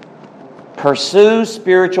 Pursue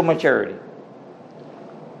spiritual maturity.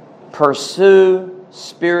 Pursue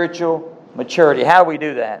spiritual maturity. How do we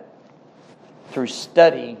do that? Through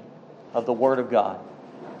study of the Word of God.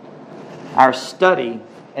 Our study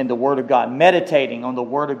in the Word of God. Meditating on the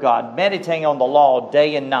Word of God. Meditating on the law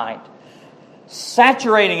day and night.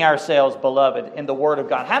 Saturating ourselves, beloved, in the Word of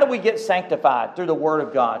God. How do we get sanctified? Through the Word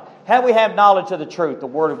of God. How do we have knowledge of the truth? The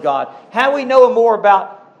Word of God. How do we know more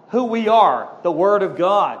about who we are? The Word of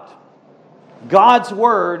God. God's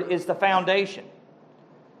Word is the foundation.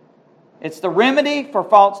 It's the remedy for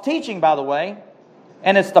false teaching, by the way.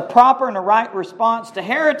 And it's the proper and the right response to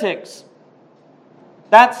heretics.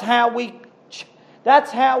 That's how we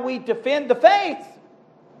defend the faith.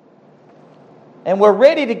 And we're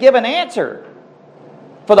ready to give an answer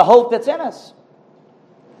for the hope that's in us.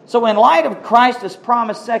 So in light of Christ's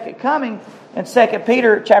promised second coming, in 2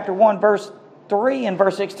 Peter chapter 1, verse 3 and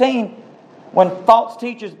verse 16, when false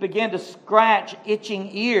teachers begin to scratch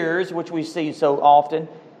itching ears, which we see so often,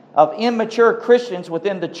 of immature Christians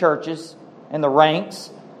within the churches and the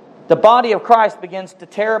ranks, the body of Christ begins to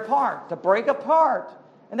tear apart, to break apart.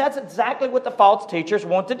 And that's exactly what the false teachers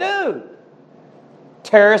want to do.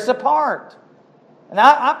 Tear us apart. And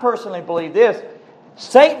I personally believe this.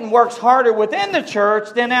 Satan works harder within the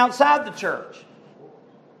church than outside the church.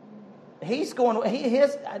 His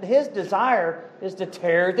desire is to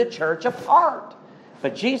tear the church apart.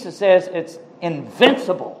 But Jesus says it's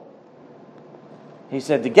invincible. He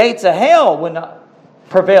said the gates of hell will not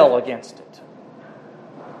prevail against it.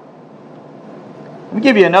 Let me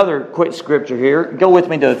give you another quick scripture here. Go with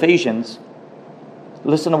me to Ephesians.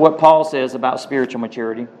 Listen to what Paul says about spiritual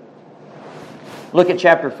maturity. Look at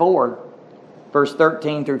chapter 4, verse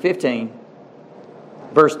 13 through 15.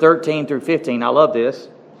 Verse 13 through 15. I love this.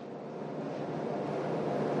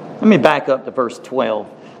 Let me back up to verse 12.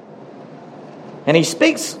 And he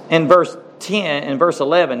speaks in verse 10 and verse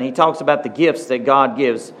 11. He talks about the gifts that God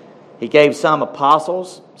gives. He gave some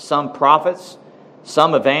apostles, some prophets,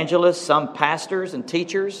 some evangelists, some pastors and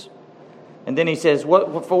teachers. And then he says,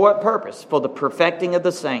 for what purpose? For the perfecting of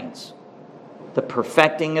the saints. The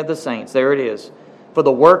perfecting of the saints. There it is. For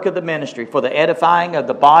the work of the ministry. For the edifying of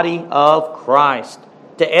the body of Christ.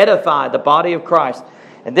 To edify the body of Christ.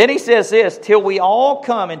 And then he says this, till we all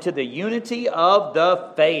come into the unity of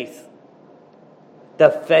the faith.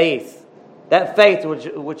 The faith. That faith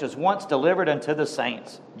which was once delivered unto the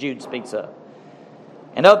saints. Jude speaks of.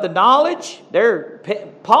 And of the knowledge,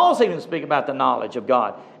 Paul's even speaking about the knowledge of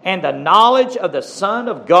God. And the knowledge of the Son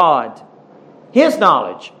of God. His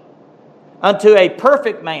knowledge. Unto a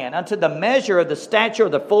perfect man. Unto the measure of the stature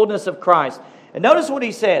of the fullness of Christ. And notice what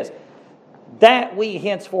he says. That we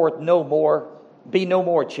henceforth be no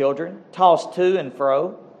more children, tossed to and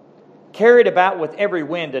fro, carried about with every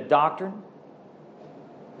wind of doctrine,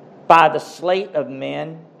 by the sleight of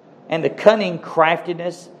men, and the cunning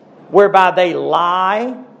craftiness, whereby they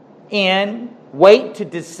lie in wait to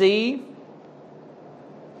deceive,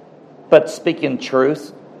 but speaking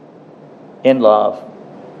truth in love,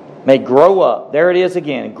 may grow up. There it is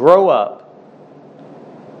again. Grow up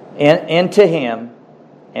into Him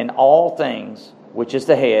in all things, which is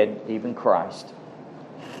the head, even Christ.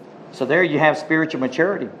 So there you have spiritual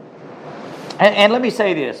maturity. And let me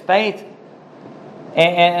say this. Faith,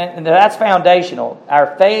 and that's foundational.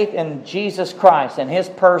 Our faith in Jesus Christ and His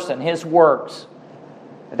person, His works.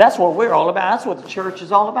 That's what we're all about. That's what the church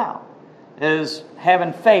is all about. Is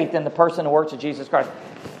having faith in the person and works of Jesus Christ.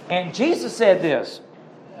 And Jesus said this.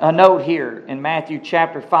 A note here in Matthew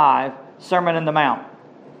chapter 5, Sermon on the Mount.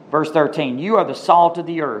 Verse 13. You are the salt of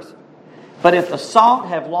the earth. But if the salt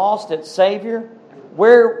have lost its Savior,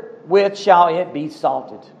 wherewith shall it be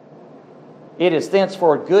salted? It is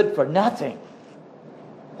thenceforth good for nothing.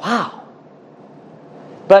 Wow.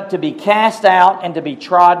 But to be cast out and to be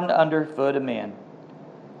trodden under foot of men.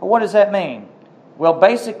 Well, what does that mean? Well,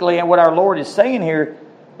 basically, what our Lord is saying here,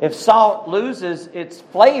 if salt loses its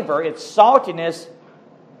flavor, its saltiness,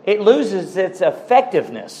 it loses its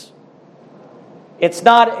effectiveness. It's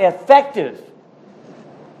not effective.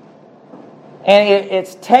 And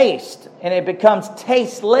its taste, and it becomes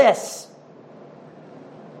tasteless.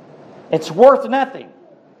 It's worth nothing.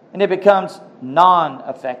 And it becomes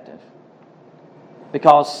non-effective.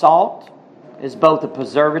 Because salt is both a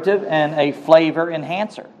preservative and a flavor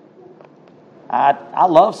enhancer. I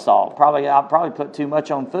love salt. I'll probably put too much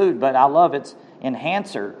on food, but I love its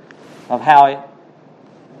enhancer of how it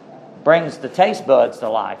brings the taste buds to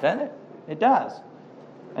life, doesn't it? It does.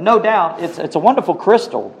 And no doubt, it's a wonderful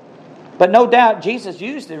crystal. But no doubt, Jesus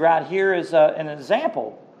used it right here as an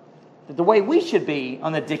example. The way we should be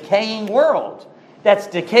on the decaying world that's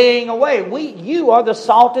decaying away. You are the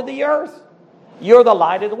salt of the earth. You're the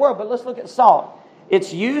light of the world. But let's look at salt.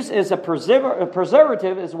 It's used as a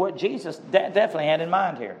preservative is what Jesus definitely had in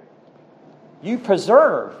mind here. You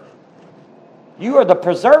preserve. You are the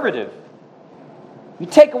preservative. You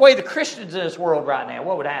take away the Christians in this world right now,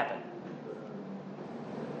 what would happen?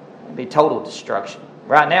 It'd be total destruction.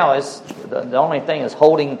 Right now, the only thing is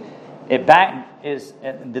holding it back is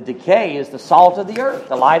the decay is the salt of the earth,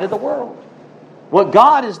 the light of the world. What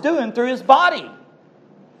God is doing through His body,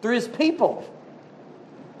 through His people.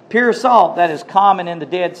 Pure salt that is common in the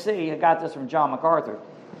Dead Sea. I got this from John MacArthur.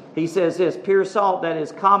 He says this, pure salt that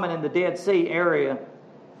is common in the Dead Sea area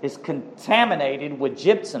is contaminated with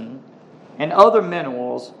gypsum and other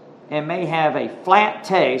minerals and may have a flat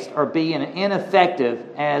taste or be ineffective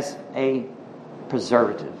as a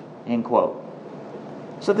preservative. End quote.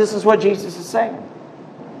 So this is what Jesus is saying.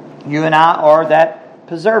 You and I are that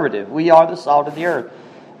preservative. We are the salt of the earth.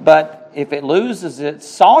 But if it loses its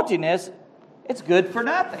saltiness, it's good for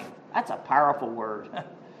nothing. That's a powerful word.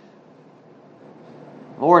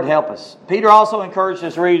 Lord help us. Peter also encouraged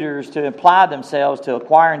his readers to apply themselves to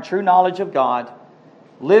acquiring true knowledge of God,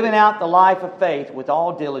 living out the life of faith with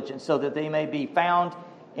all diligence so that they may be found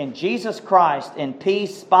in Jesus Christ in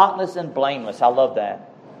peace, spotless and blameless. I love that.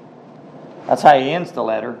 That's how he ends the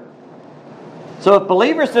letter. So if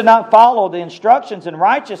believers did not follow the instructions in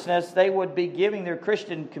righteousness, they would be giving their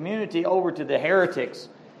Christian community over to the heretics.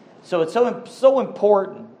 So it's so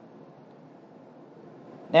important.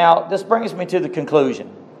 Now, this brings me to the conclusion.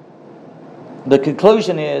 The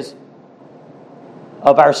conclusion is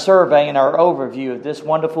of our survey and our overview of this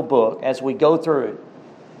wonderful book as we go through it.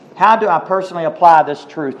 How do I personally apply this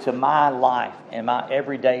truth to my life and my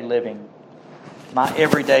everyday living? My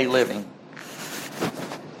everyday living.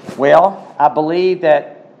 Well, I believe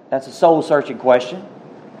that's a soul-searching question.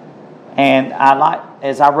 And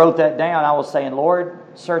as I wrote that down, I was saying, Lord,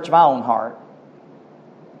 search my own heart.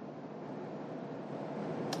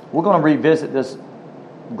 We're going to revisit this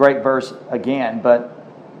great verse again, but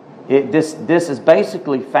this is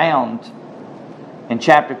basically found in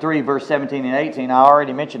chapter 3, verse 17 and 18. I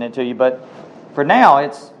already mentioned it to you, but for now,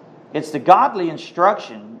 it's the godly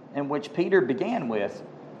instruction in which Peter began with.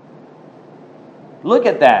 Look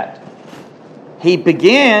at that. He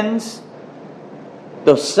begins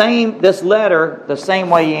this letter the same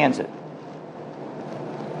way he ends it.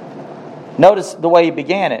 Notice the way he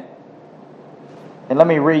began it. And let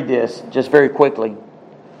me read this just very quickly.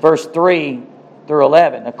 Verse 3 through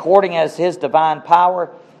 11. According as His divine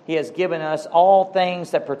power, He has given us all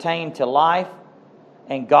things that pertain to life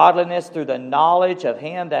and godliness through the knowledge of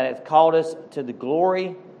Him that hath called us to the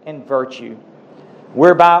glory and virtue,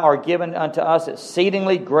 whereby are given unto us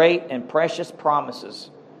exceedingly great and precious promises,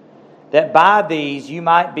 that by these you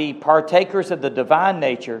might be partakers of the divine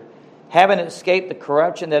nature, having escaped the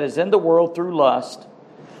corruption that is in the world through lust.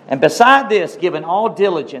 And beside this, given all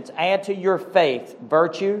diligence, add to your faith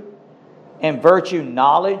virtue, and virtue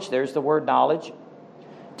knowledge. There's the word knowledge.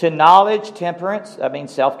 To knowledge, temperance, that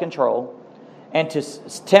means self-control. And to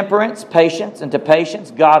temperance, patience. And to patience,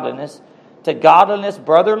 godliness. To godliness,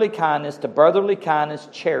 brotherly kindness. To brotherly kindness,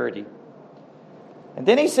 charity. And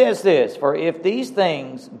then he says this, for if these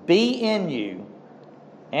things be in you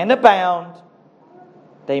and abound,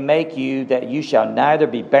 they make you that you shall neither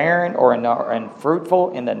be barren or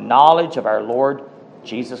unfruitful in the knowledge of our Lord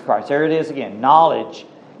Jesus Christ. There it is again, knowledge,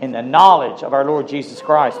 in the knowledge of our Lord Jesus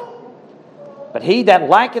Christ. But he that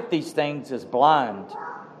lacketh these things is blind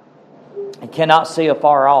and cannot see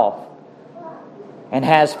afar off, and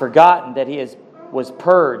has forgotten that he has was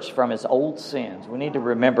purged from his old sins. We need to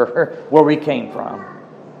remember where we came from.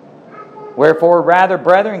 Wherefore, rather,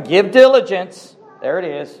 brethren, give diligence. There it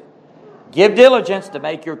is. Give diligence to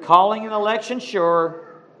make your calling and election sure.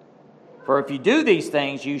 For if you do these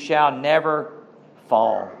things, you shall never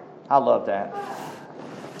fall. I love that.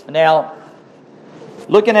 Now,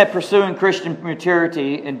 looking at pursuing Christian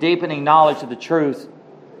maturity and deepening knowledge of the truth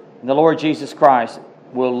in the Lord Jesus Christ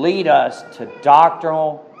will lead us to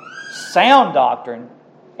sound doctrine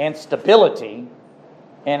and stability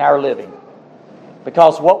in our living.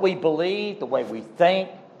 Because what we believe, the way we think,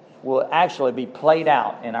 will actually be played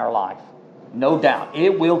out in our life. No doubt.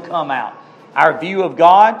 It will come out. Our view of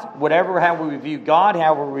God, how we view God,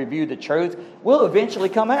 how we view the truth, will eventually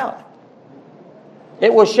come out.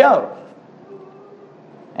 It will show.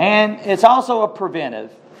 And it's also a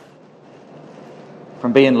preventive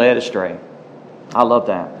from being led astray. I love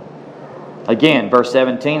that. Again, verse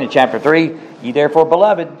 17 in chapter 3, ye therefore,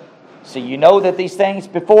 beloved, so you know that these things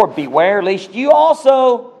before, beware lest you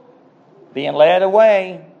also, being led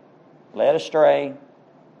astray,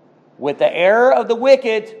 with the error of the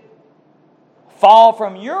wicked, fall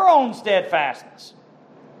from your own steadfastness.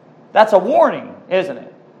 That's a warning, isn't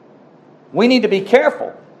it? We need to be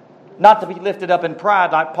careful not to be lifted up in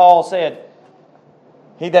pride, like Paul said,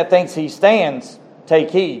 he that thinks he stands, take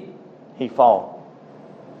heed, he fall.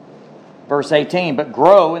 Verse 18, but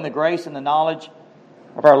grow in the grace and the knowledge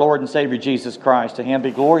of our Lord and Savior Jesus Christ. To Him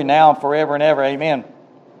be glory now and forever and ever. Amen.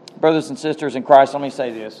 Brothers and sisters in Christ, let me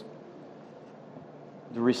say this.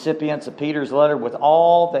 The recipients of Peter's letter, with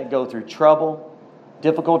all that go through trouble,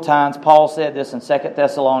 difficult times, Paul said this in 2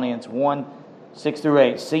 Thessalonians 1, 6 through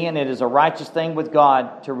 8, seeing it is a righteous thing with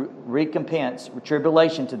God to recompense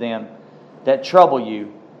tribulation to them that trouble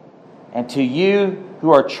you, and to you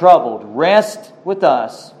who are troubled, rest with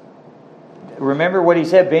us. Remember what he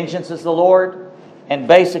said, vengeance is the Lord? And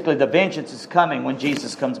basically the vengeance is coming when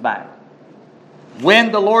Jesus comes back.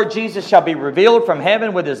 When the Lord Jesus shall be revealed from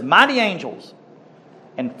heaven with His mighty angels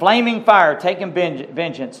and flaming fire, taking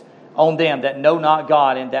vengeance on them that know not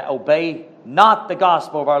God and that obey not the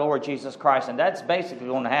gospel of our Lord Jesus Christ. And that's basically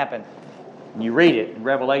going to happen when you read it in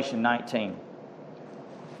Revelation 19.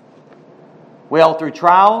 Well, through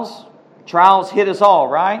trials hit us all,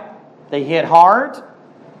 right? They hit hard.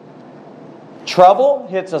 Trouble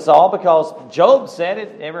hits us all because Job said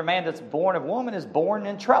it, every man that's born of woman is born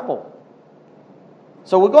in trouble.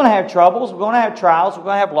 So we're going to have troubles, we're going to have trials, we're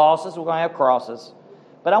going to have losses, we're going to have crosses.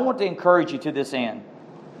 But I want to encourage you to this end.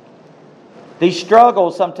 These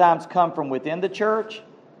struggles sometimes come from within the church.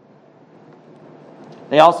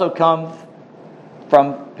 They also come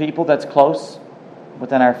from people that's close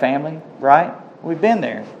within our family, right? We've been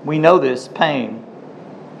there. We know this pain.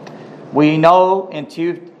 We know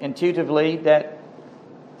intuitively that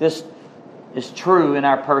this is true in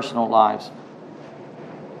our personal lives.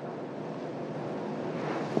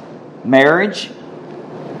 Marriage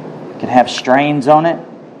can have strains on it,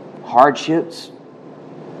 hardships.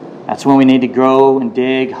 That's when we need to grow and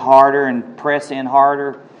dig harder and press in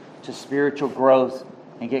harder to spiritual growth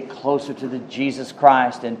and get closer to the Jesus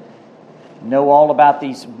Christ and know all about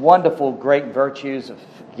these wonderful, great virtues of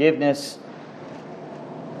forgiveness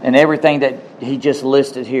and everything that he just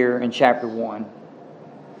listed here in chapter 1.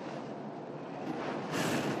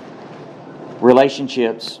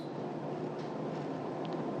 Relationships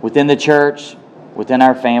within the church, within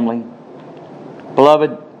our family.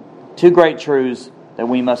 Beloved, two great truths that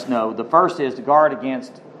we must know. The first is to guard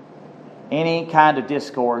against any kind of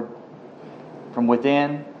discord from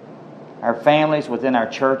within our families, within our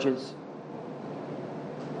churches.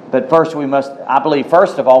 But first I believe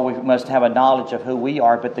first of all, we must have a knowledge of who we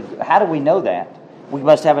are. But how do we know that? We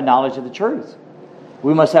must have a knowledge of the truth.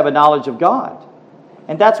 We must have a knowledge of God.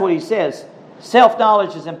 And that's what he says.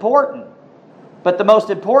 Self-knowledge is important. But the most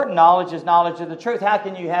important knowledge is knowledge of the truth. How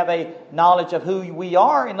can you have a knowledge of who we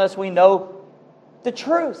are unless we know the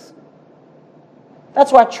truth?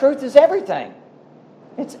 That's why truth is everything.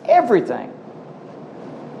 It's everything.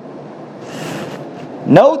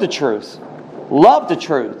 Know the truth. Love the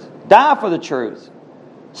truth. Die for the truth.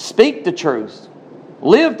 Speak the truth.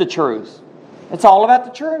 Live the truth. It's all about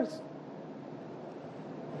the truth.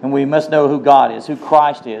 And we must know who God is, who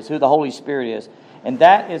Christ is, who the Holy Spirit is. And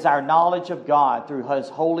that is our knowledge of God through His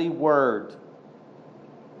holy word.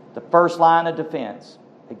 The first line of defense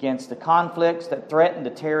against the conflicts that threaten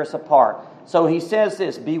to tear us apart. So he says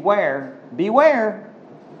this, beware, beware.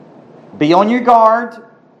 Be on your guard,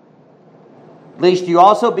 lest you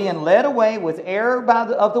also being led away with error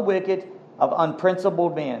of the wicked, of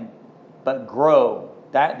unprincipled men. But grow.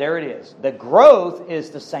 There it is. The growth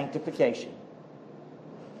is the sanctification.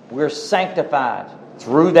 We're sanctified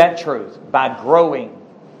through that truth by growing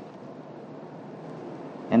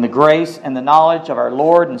in the grace and the knowledge of our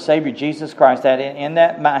Lord and Savior Jesus Christ. That in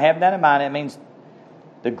that, have that in mind. It means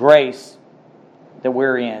the grace that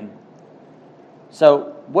we're in.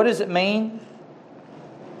 So, what does it mean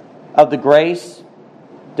of the grace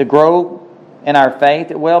to grow in our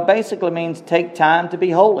faith? Well, basically means take time to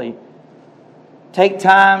be holy. Take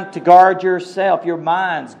time to guard yourself, your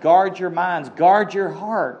minds, guard your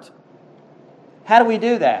heart. How do we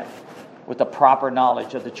do that? With the proper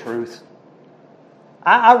knowledge of the truth.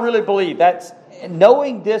 I really believe that's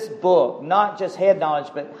knowing this book, not just head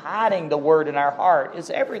knowledge, but hiding the Word in our heart is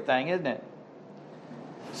everything, isn't it?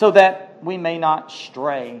 So that we may not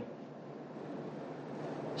stray.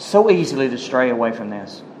 So easily to stray away from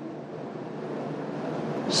this.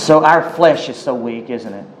 So our flesh is so weak,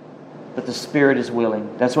 isn't it? But the Spirit is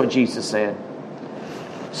willing. That's what Jesus said.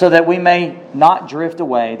 So that we may not drift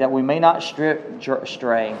away, that we may not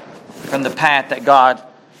stray from the path that God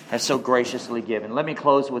has so graciously given. Let me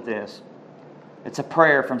close with this. It's a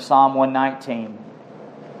prayer from Psalm 119.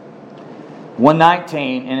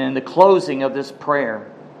 119, and in the closing of this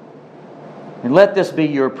prayer, and let this be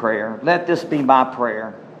your prayer, let this be my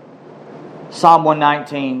prayer. Psalm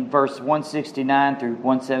 119, verse 169 through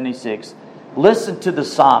 176. Listen to the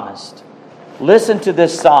psalmist. Listen to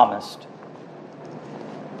this psalmist.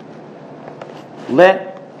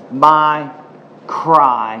 Let my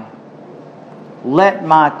cry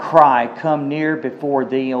come near before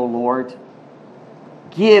Thee, O Lord.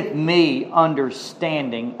 Give me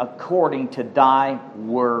understanding according to Thy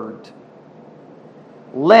word.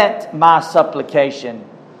 Let my supplication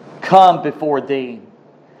come before Thee.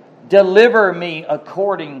 Deliver me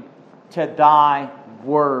according to Thy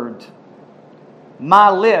word.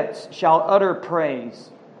 My lips shall utter praise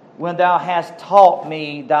when Thou hast taught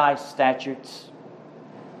me Thy statutes.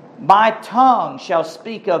 My tongue shall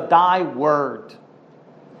speak of Thy word.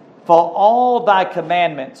 For all Thy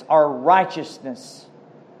commandments are righteousness.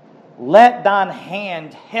 Let Thine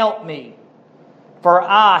hand help me, for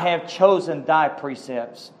I have chosen Thy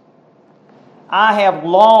precepts. I have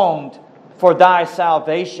longed for Thy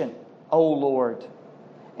salvation, O Lord,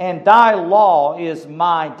 and Thy law is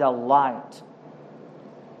my delight.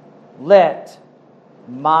 Let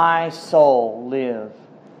my soul live,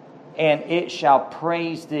 and it shall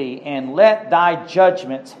praise Thee, and let Thy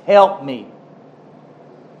judgments help me.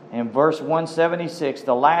 In verse 176,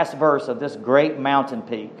 the last verse of this great mountain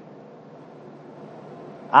peak.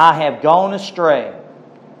 I have gone astray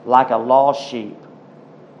like a lost sheep.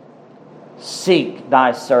 Seek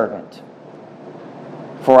Thy servant,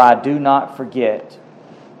 for I do not forget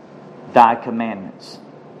Thy commandments.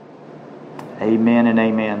 Amen and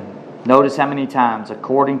amen. Notice how many times,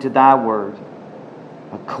 according to Thy word,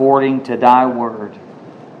 according to Thy word,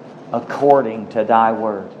 according to Thy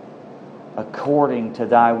word, according to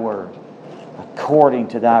Thy word, according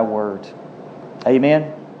to Thy word.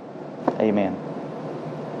 Amen? Amen.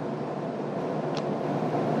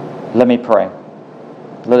 Let me pray.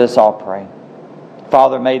 Let us all pray.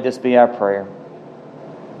 Father, may this be our prayer.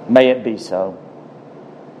 May it be so,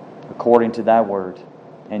 according to Thy word.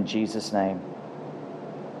 In Jesus' name,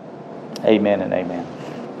 amen and amen.